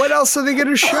like, what else are they going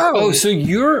to show? Oh, so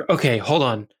okay, hold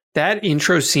on. That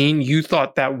intro scene, you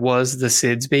thought that was the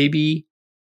SIDS baby?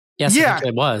 Yes, yeah. I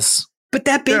think it was. But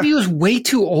that baby was way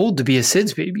too old to be a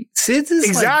SIDS baby. SIDS is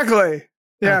exactly.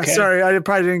 Yeah, okay. Sorry, I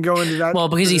probably didn't go into that. Well,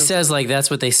 because he says like that's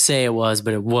what they say it was,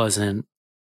 but it wasn't.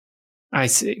 I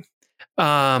see.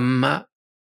 Look,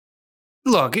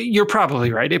 you're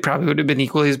probably right. It probably would have been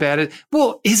equally as bad.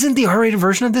 Isn't the R-rated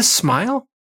version of this Smile?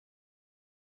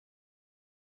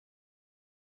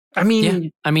 I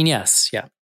mean, yes, yeah.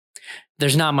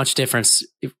 There's not much difference,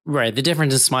 right? The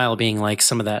difference in Smile being like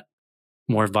some of that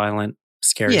more violent,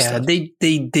 scary stuff. Yeah,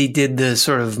 they did the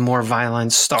sort of more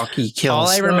violent, stalky kills. All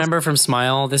I remember from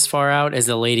Smile this far out is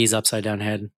the lady's upside down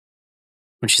head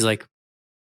when she's like.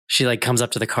 She like comes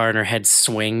up to the car and her head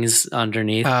swings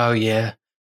underneath. Oh, yeah.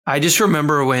 I just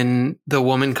remember when the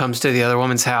woman comes to the other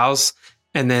woman's house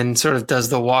and then sort of does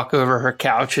the walk over her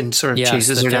couch and sort of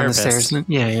chases her down the stairs.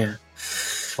 Yeah.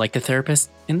 Like the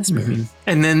therapist in this movie. Mm-hmm.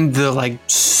 And then the like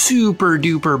super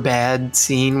duper bad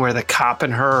scene where the cop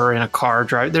and her are in a car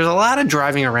driving. There's a lot of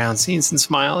driving around scenes in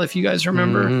Smile, if you guys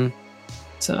remember. Mm-hmm.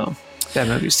 So that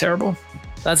movie's terrible.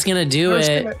 That's going to do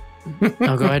it.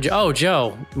 Oh, go ahead. Oh,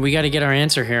 Joe, we got to get our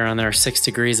answer here on their 6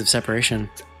 degrees of separation.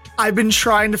 I've been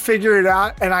trying to figure it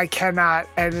out and I cannot,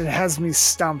 and it has me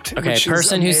stumped. Okay,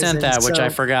 person who sent that, which I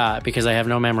forgot because I have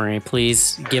no memory,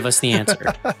 please give us the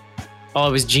answer. Oh,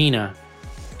 it was Gina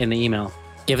in the email.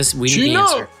 We need the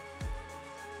answer.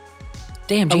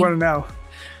 Damn, Gina. I want to know.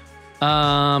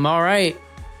 All right.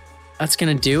 That's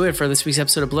going to do it for this week's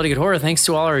episode of Bloody Good Horror. Thanks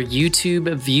to all our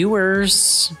YouTube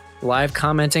viewers live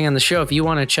commenting on the show. If you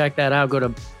want to check that out, go to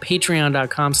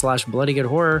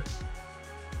patreon.com/bloodygoodhorror.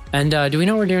 And do we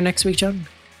know what we're doing next week, John?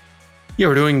 Yeah,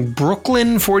 we're doing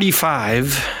Brooklyn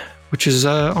 45, which is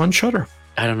on Shudder.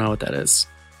 I don't know what that is.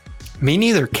 Me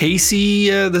neither. Casey,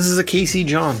 this is a Casey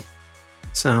John.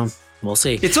 So we'll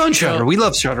see. It's on Shudder. We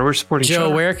love Shudder. We're supporting Shudder.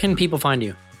 Joe, where can people find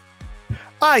you?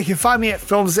 You can find me at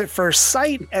Films at First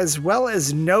Sight, as well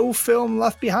as No Film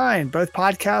Left Behind, both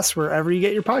podcasts wherever you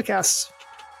get your podcasts.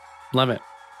 Love it.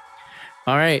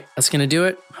 All right, that's going to do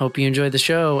it. Hope you enjoyed the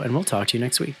show, and we'll talk to you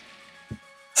next week.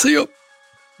 See you.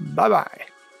 Bye-bye.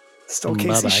 Still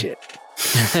Casey shit.